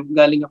that time.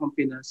 Galing akong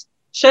Pinas.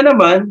 Siya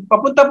naman,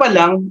 papunta pa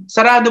lang,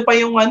 sarado pa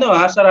yung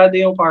sarado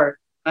yung car.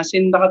 As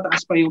in,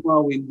 nakataas pa yung mga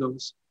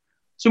windows.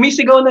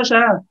 Sumisigaw na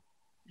siya.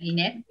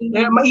 Mainit?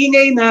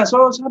 Maingay na.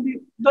 So,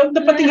 sabi,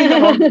 napatingin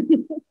ako.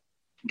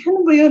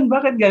 Gano'n ba yun?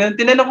 Bakit gano'n?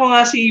 Tinanong ko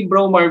nga si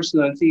Bro Marvs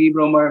nun, si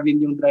Bro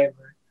Marvin yung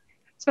driver.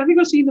 Sabi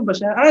ko, sino ba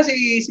siya?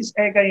 Si Sis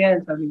Eka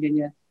yan. Sabi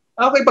ganyan.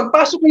 Okay,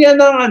 pagpasok niya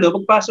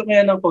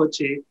ng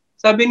kotse,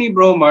 sabi ni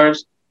Bro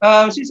Marvs,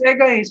 Sis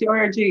Eka si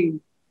RJ,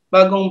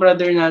 bagong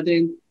brother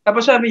natin.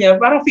 Tapos sabi niya,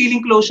 parang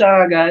feeling close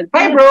siya agad.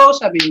 Hi bro,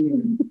 sabi niya.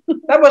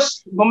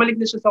 Tapos, bumalik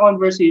na siya sa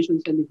conversation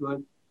sa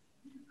likod.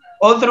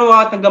 All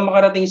throughout, hanggang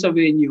makarating sa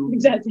venue,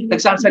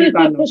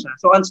 nagsasalita lang siya.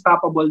 So,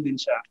 unstoppable din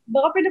siya.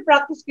 Baka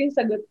pinapractice ko yung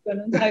sagot ko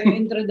nun sa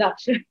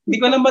introduction. Hindi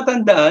ko na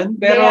matandaan,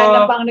 pero... Kaya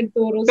na pang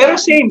nagturo pero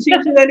same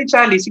sila ni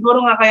Chally.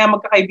 Siguro nga kaya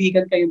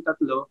magkakaibigan kayong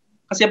tatlo.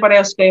 Kasi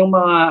parehas kayong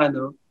mga,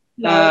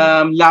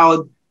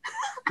 loud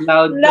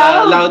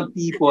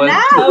people.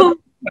 Loud.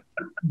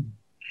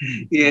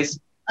 Yes.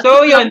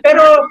 So, yun.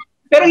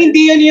 Pero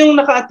hindi yun yung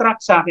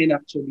naka-attract sa akin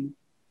actually.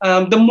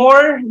 The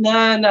more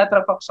na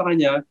na-attract ako sa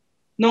kanya,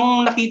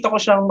 nung nakita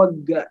ko siyang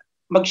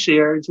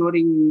mag-share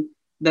during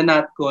the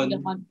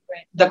NatCon,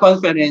 the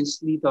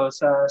conference dito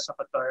sa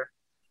Qatar.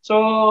 So,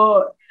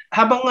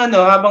 habang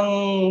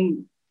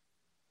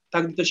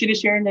tag dito,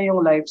 sinishare na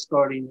yung life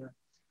story niya.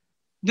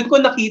 Doon ko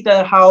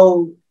nakita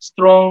how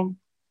strong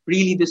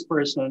really this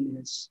person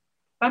is.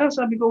 Parang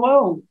sabi ko,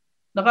 wow,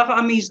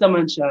 nakaka-amaze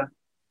naman siya.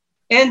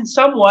 And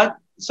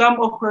somewhat, some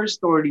of her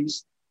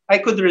stories,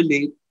 I could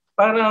relate.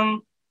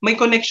 Parang may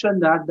connection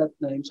na at that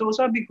time. So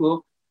sabi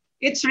ko,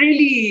 it's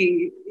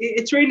really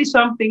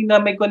something na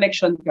may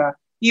connection ka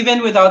even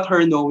without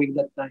her knowing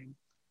that time.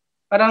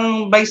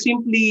 Parang by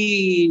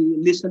simply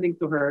listening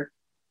to her,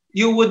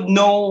 you would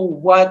know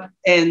what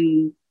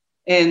and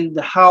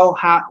how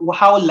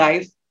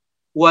life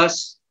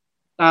was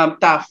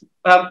tough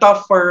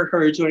for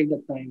her during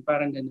that time.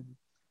 Parang ganun.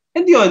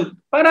 And yun,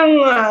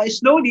 parang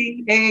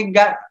slowly,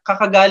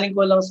 kakagaling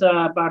ko lang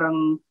sa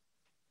parang,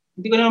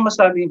 hindi ko naman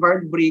masabing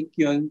heartbreak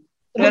yun.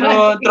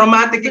 Pero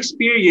traumatic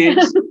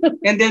experience.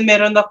 And then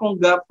meron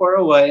akong gap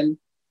for a while.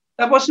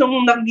 Tapos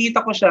nung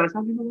nakikita ko siya,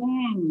 sabi ko,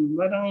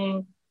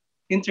 parang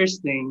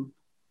interesting.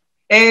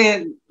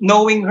 And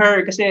knowing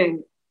her,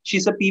 kasi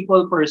she's a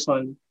people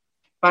person.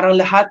 Parang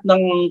lahat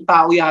ng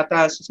tao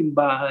yata sa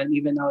simbahan,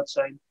 even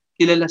outside,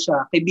 kilala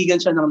siya. Kaibigan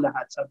siya ng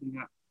lahat, sabi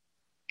nga.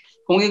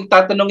 Kung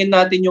tatanungin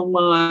natin yung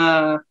mga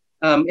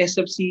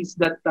SFCs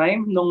that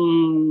time,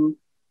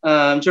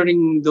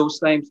 during those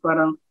times,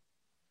 parang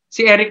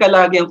si Erica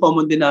lagi ang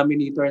common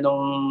denominator ng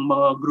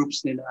mga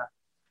groups nila.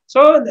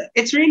 So,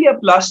 it's really a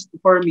plus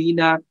for me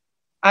na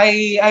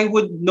I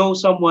would know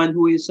someone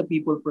who is a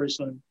people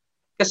person.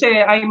 Kasi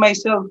I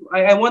myself,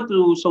 I want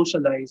to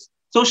socialize.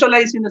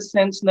 Socialize in the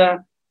sense na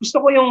gusto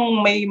ko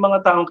yung may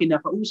mga taong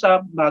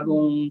kinakausap,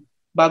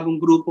 bagong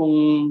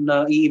grupong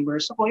na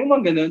i-immerse ako, yung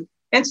mga ganun.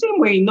 And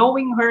same way,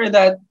 knowing her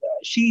that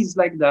she's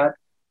like that,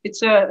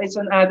 it's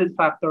an added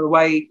factor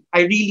why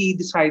I really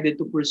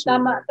decided to pursue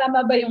her.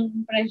 Tama ba yung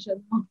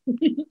impression mo?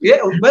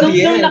 Yeah, well,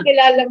 Nung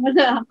nakilala mo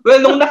na. Well,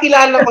 nung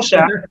nakilala ko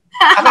siya,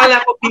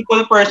 akala ko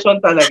people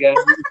person talaga.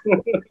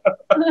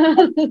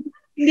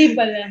 Hindi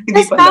pala.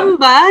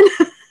 Scam ba?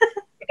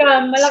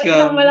 Scam.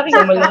 Malaki.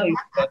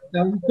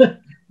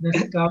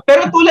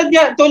 Pero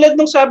tulad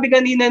nung sabi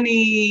kanina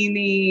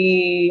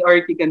ni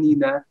Artie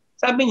kanina,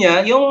 sabi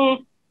niya,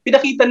 yung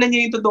pinakita na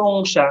niya yung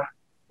totoong siya,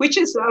 which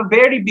is a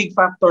very big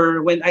factor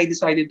when I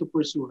decided to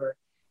pursue her.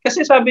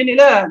 Kasi sabi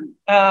nila,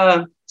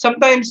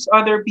 sometimes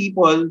other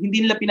people,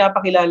 hindi nila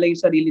pinapakilala yung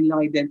sarili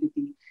nilang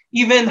identity,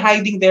 even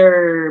hiding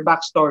their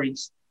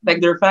backstories, like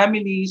their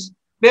families.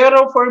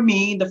 Pero for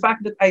me, the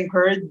fact that I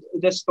heard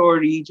the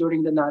story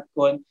during the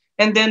NatCon,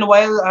 and then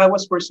while I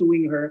was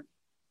pursuing her,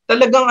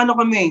 talagang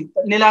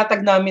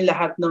nilatag namin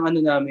lahat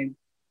ng namin.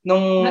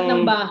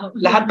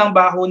 Lahat ng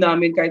baho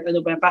namin, kahit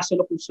ano pa,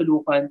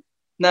 kasulok-sulukan,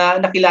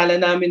 na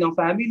nakilala namin ng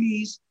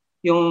families,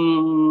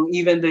 yung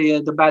even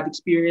the bad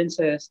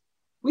experiences.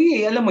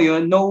 Alam mo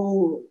yun,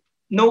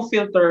 no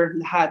filter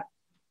lahat.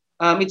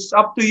 It's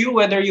up to you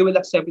whether you will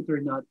accept it or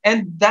not.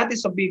 And that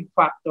is a big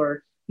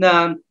factor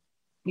na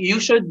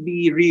you should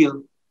be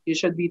real. You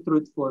should be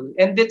truthful.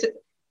 And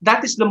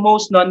that is the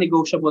most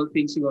non-negotiable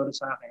thing siguro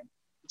sa akin.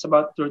 It's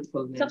about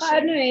truthfulness.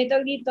 Saka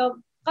tawag dito,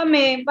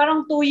 kami,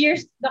 parang 2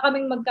 years na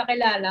kaming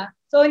magkakilala.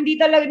 So, hindi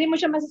mo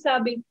siya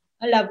masasabing,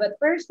 love at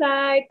first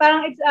sight.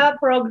 Parang it's a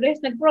progress.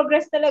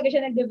 Nag-progress talaga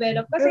siya,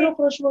 nag-develop. Kasi, pero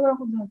crush mo lang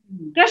ako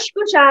dati. Crush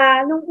ko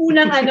siya nung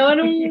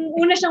nung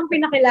una siyang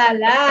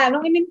pinakilala.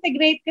 Nung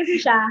in-integrate kasi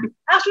siya.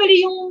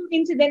 Actually, yung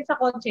incident sa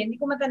kotse, hindi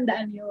ko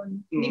matandaan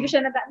yun. Hindi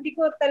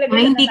ko talaga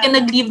hindi ka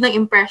nag-leave ng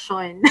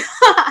impression.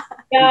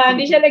 Yeah,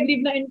 hindi siya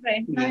nag-leave ng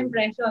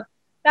impression.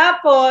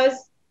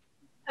 Tapos,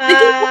 the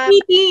kick-off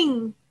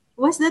meeting.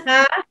 Was that?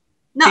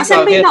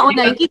 Saan ba yung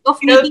nauna? Yung kick-off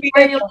meeting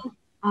or yung...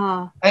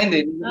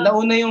 Hindi.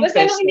 Nauna yung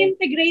basta nung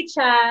in-integrate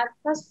siya,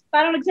 tapos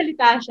parang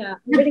nagsalita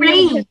siya.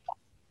 Nag-pray.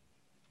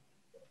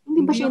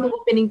 Hindi ba siya yung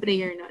opening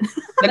prayer nun?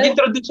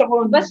 Nag-introduce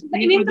ako. Basta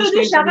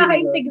in-introduce siya,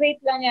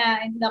 kaka-integrate lang niya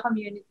in the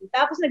community.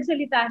 Tapos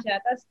nagsalita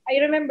siya. Tapos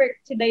I remember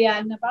si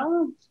Diane na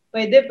parang,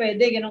 pwede,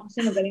 ganun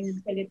kasi magaling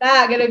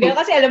magsalita. Ganun.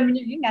 Kasi alam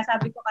niyo yun nga,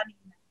 sabi ko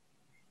kanina.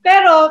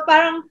 Pero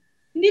parang,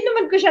 hindi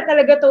naman ko siya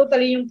talaga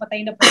totally yung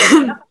patay na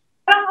patay.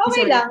 Parang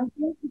okay lang.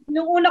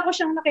 Nung una ko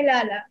siyang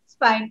nakilala,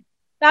 it's fine.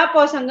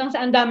 Tapos hanggang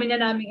sa ang dami na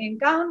naming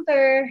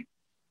encounter,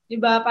 'di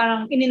ba?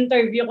 Parang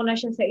in-interview ko na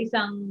siya sa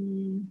isang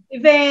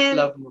event.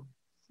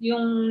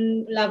 Yung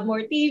Love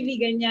More TV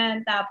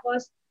ganyan.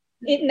 Tapos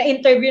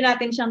na-interview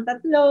natin siyang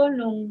tatlo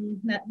nung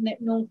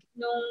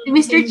si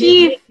Mr.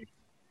 Chief.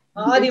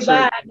 Oo, 'di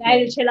ba?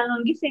 Dahil siya lang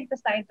ang gising,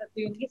 tapos tayong tatlo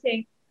yung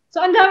gising.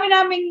 So ang dami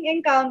naming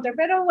encounter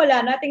pero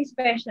wala nothing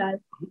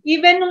special.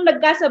 Even nung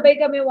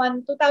nagkasabay kami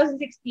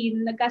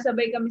 2016,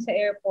 nagkasabay kami sa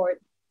airport.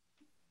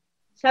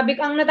 Sabi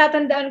ko, ang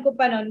natatandaan ko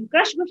pa nun,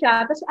 crush ko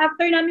siya. Tapos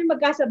after namin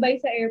magkasabay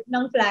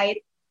ng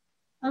flight,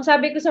 ang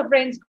sabi ko sa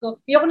friends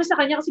ko, ayoko na sa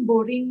kanya kasi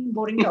boring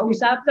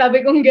kausap. Sabi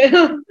ko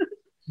gano'n.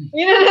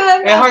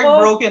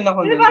 Heartbroken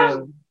ako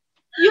na.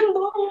 yung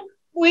buong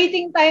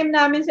waiting time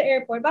namin sa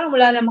airport, parang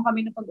wala naman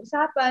kami na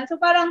pag-usapan.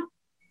 So parang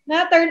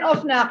na-turn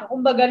off na ako.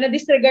 Kumbaga,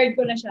 na-disregard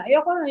ko na siya.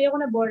 Ayoko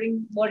na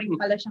boring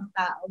pala siyang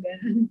tao.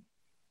 Ganun.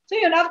 So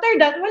yun, after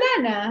that, wala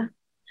na.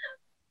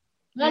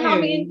 Wala na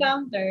kami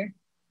encounter.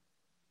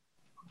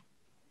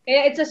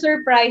 Kaya it's a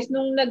surprise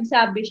nung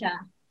nagsabi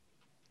siya.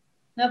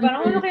 Na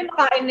parang, ano kayo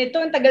nakain nito?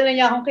 Ang tagal na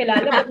niya akong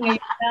kilala. Ba't ngayon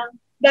lang?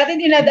 Dati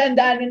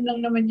dinadaan-daanin lang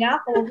naman niya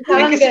ako.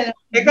 Parang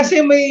kasi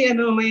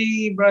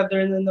may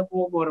brother na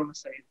napupuro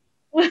sa'yo.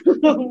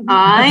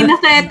 Ay,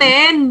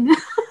 na-threaten.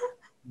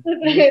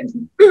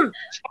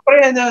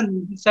 Siyempre,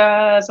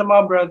 sa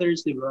mga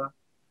brothers, di ba?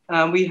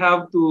 We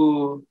have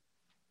to...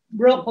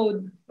 Bro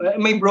code.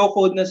 May bro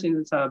code na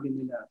sinasabi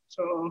nila.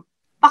 So,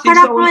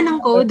 pakarap mo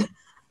ng code.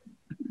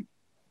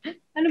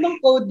 Ano bang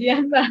code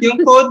yan? Yung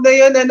code na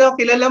yun,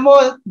 kilala mo,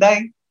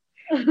 Day.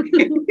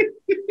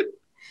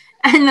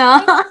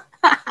 Ano?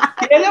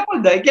 Kilala mo,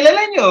 Day.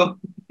 Kilala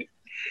nyo.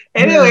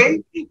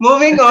 Anyway,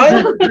 moving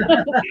on.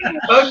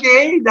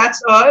 Okay, that's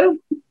all.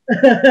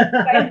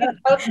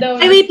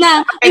 Ay, wait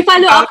lang. May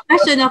follow-up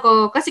question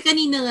ako. Kasi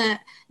kanina nga,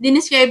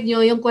 dinescribe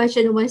nyo, yung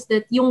question was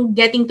that yung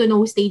getting to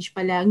know stage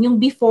pa lang, yung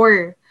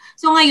before.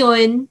 So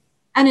ngayon,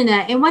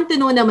 I want to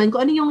know naman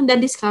kung ano yung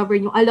na-discover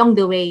nyo along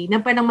the way, na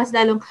parang mas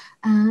lalong,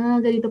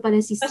 ganito pala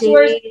si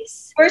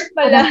sis. First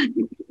pala.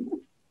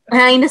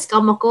 Ay,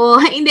 na-scam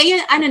ako. Hindi,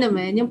 yun,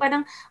 naman, yung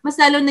parang mas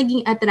lalong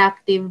naging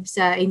attractive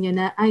sa inyo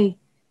na,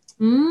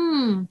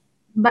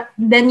 but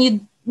then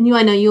you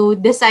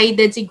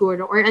decided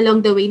siguro, or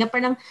along the way, na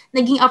parang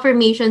naging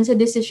affirmation sa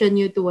decision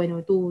nyo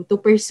to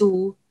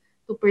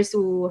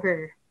pursue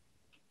her.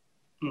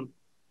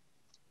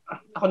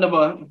 Ako na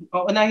ba?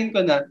 Unahin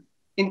ko na.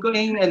 In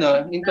continuation.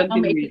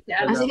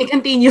 Sige,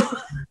 continue.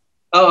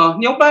 Oo.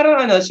 Yung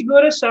parang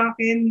siguro sa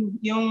akin,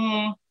 yung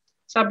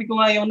sabi ko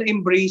nga yung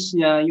na-embrace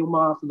niya yung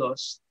mga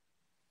flaws.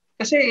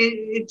 Kasi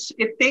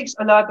it takes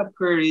a lot of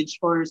courage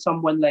for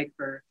someone like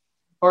her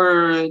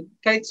or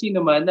kahit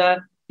sino man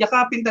na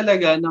yakapin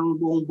talaga ng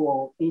buong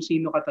buo kung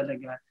sino ka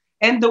talaga.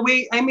 And the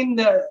way,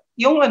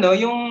 yung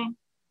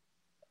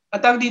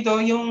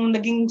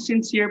naging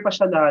sincere pa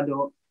siya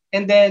lalo.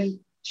 And then,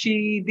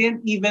 she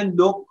didn't even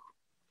look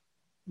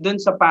dun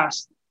sa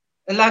past.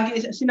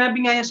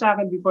 Sinabi nga niya sa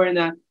akin before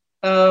na,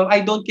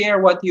 I don't care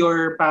what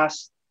your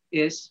past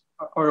is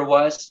or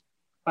was.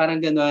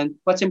 Parang ganon.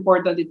 What's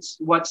important, it's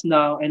what's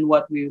now and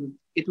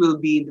it will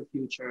be in the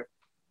future.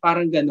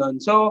 Parang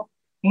ganon. So,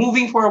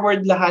 moving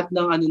forward lahat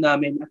ng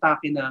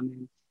atake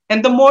namin.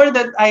 And the more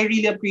that I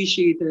really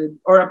appreciated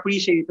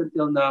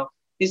till now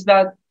is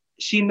that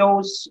she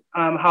knows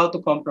how to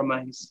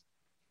compromise.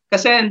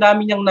 Kasi ang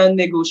dami niyang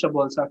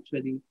non-negotiables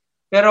actually.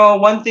 Pero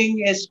one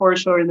thing is for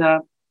sure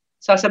na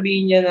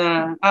sasabihin niya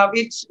na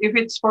if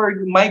it's for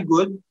my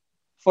good,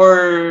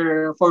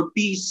 for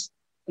peace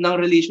ng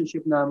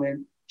relationship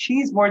namin, she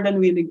is more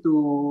than willing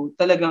to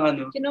talagang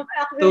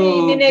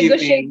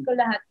ni-negotiate ko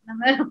lahat ng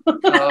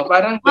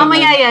parang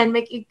mamaya yan,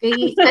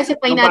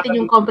 specify natin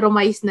yung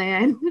compromise na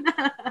yan.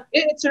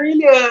 It's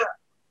really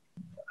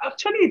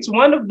actually it's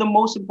one of the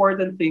most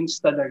important things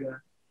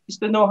talaga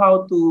is to know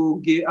how to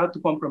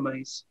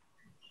compromise.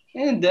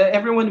 And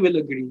everyone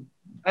will agree.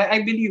 I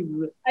believe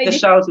the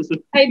Shouts is...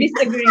 I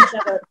disagree sa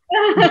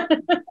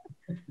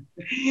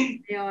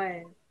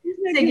Yun.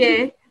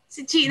 Sige.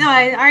 Si Chino,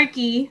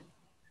 Arky.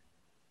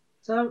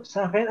 Sa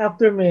akin,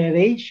 after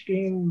marriage,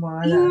 yung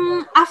mga...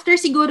 after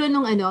siguro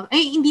nung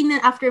hindi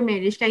na after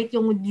marriage, kahit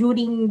yung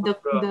during the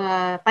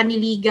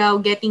paniligaw,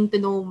 getting to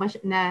know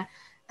na...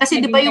 Kasi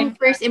di ba yung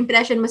first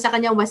impression mo sa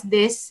kanya was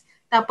this,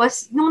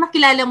 tapos nung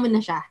nakilala mo na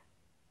siya.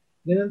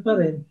 Ganun pa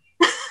rin.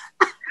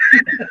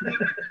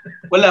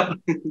 Wala pa.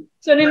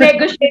 So,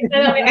 ni-negotiate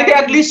na lang. Hindi,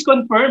 at least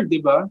confirmed, di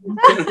ba?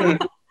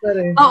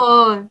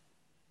 Oo.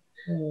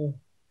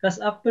 Kasi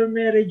after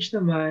marriage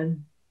naman,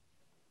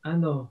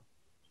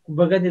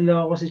 kumbaga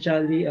niloko ko si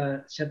Charlie,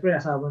 syempre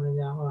asawa na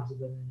niya ako,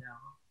 husband na niya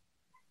ako.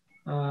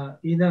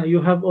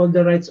 You have all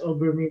the rights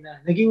over me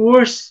na. Naging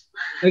worse.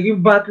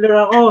 Naging butler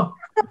ako.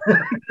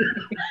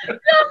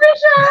 Sabi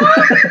siya!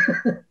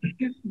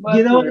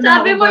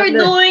 Sabi mo, you're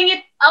doing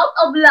it out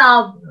of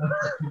love.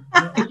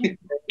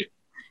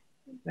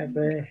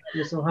 Siyempre,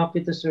 you're so happy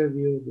to serve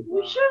you, di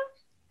ba?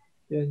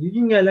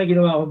 Yun nga lang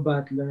ginawa akong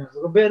butler.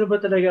 So, pero ba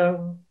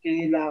talagang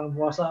kailangan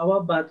mo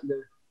asawa,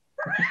 butler?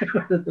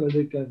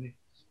 Natulog kami.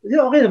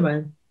 Okay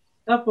naman.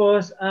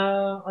 Tapos,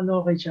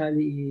 kay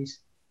Charlie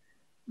is,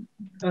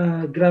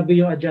 grabe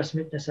yung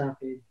adjustment niya sa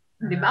akin.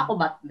 Di ba ako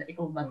butler?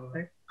 Ikaw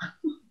butler?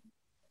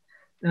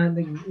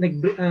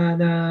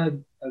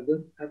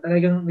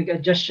 Talagang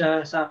nag-adjust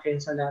siya sa akin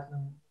sa lahat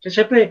ng...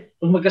 Siyempre,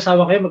 kung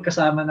magkasama kayo,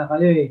 magkasama na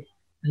kayo eh.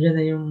 Nandiyan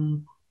na yung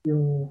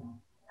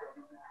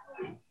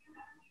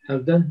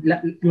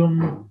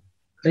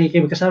lagi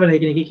kayo magkasama,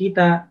 lagi kayo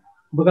nakikita,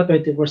 baga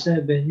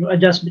 24/7. Yung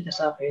adjustment niya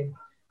sa akin,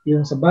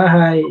 yung sa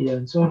bahay,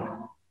 yun. So,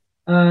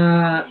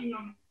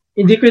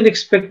 hindi ko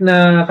in-expect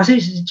na, kasi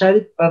si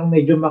Charlie parang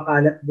medyo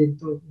makalat din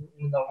to.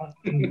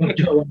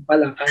 Medyo pa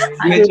lang.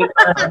 Medyo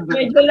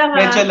lang.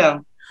 Medyo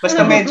lang.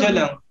 Basta medyo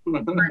lang.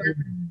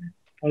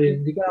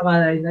 Ayun, hindi ko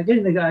akalain na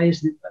ganyan,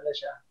 nag-aayos din pala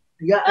siya.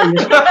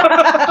 Nag-aayos.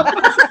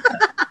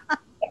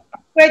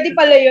 Pwede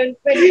pala yun.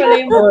 Pwede pala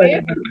yung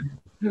Okay.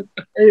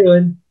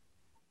 Ayun.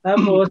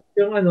 Tapos,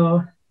 yung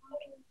ano,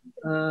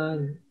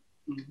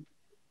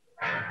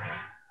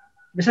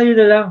 basta yun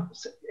na lang.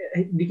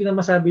 Hindi ko na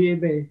masabi yung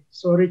iba eh.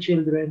 Sorry,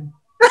 children.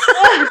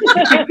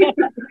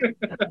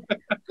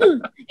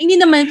 Hindi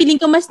naman, feeling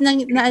ko mas na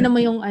ano mo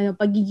yung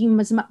pagiging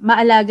mas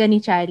maalaga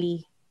ni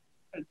Charlie.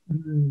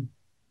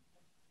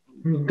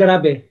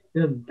 Grabe.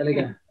 Yun,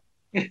 talaga.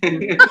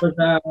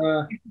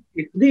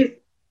 Hindi,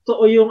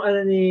 totoo yung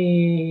ano ni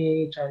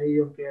Charlie,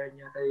 yung care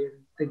niya.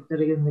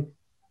 Talagang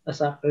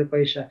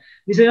nag-sacrifice siya.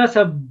 Minsan nga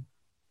sa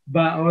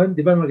baon,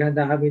 di ba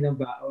maghanda kami ng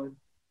baon.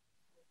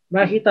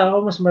 Makita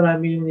ko mas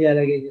marami yung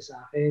nilalagay niya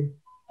sa akin.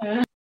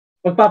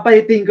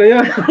 Pagpapahiting ko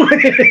yun.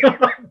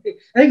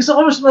 Ay, gusto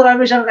ko mas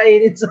marami siyang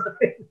kainin sa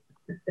akin.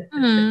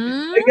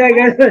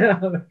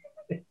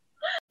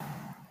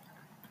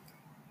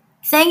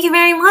 Thank you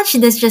very much.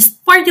 That's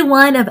just part 1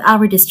 of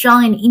our The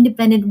Strong and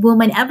Independent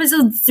Woman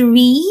episode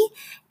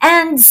 3.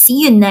 And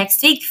see you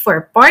next week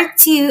for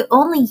part 2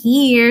 only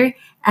here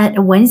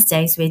at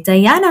Wednesdays with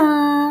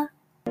Diana.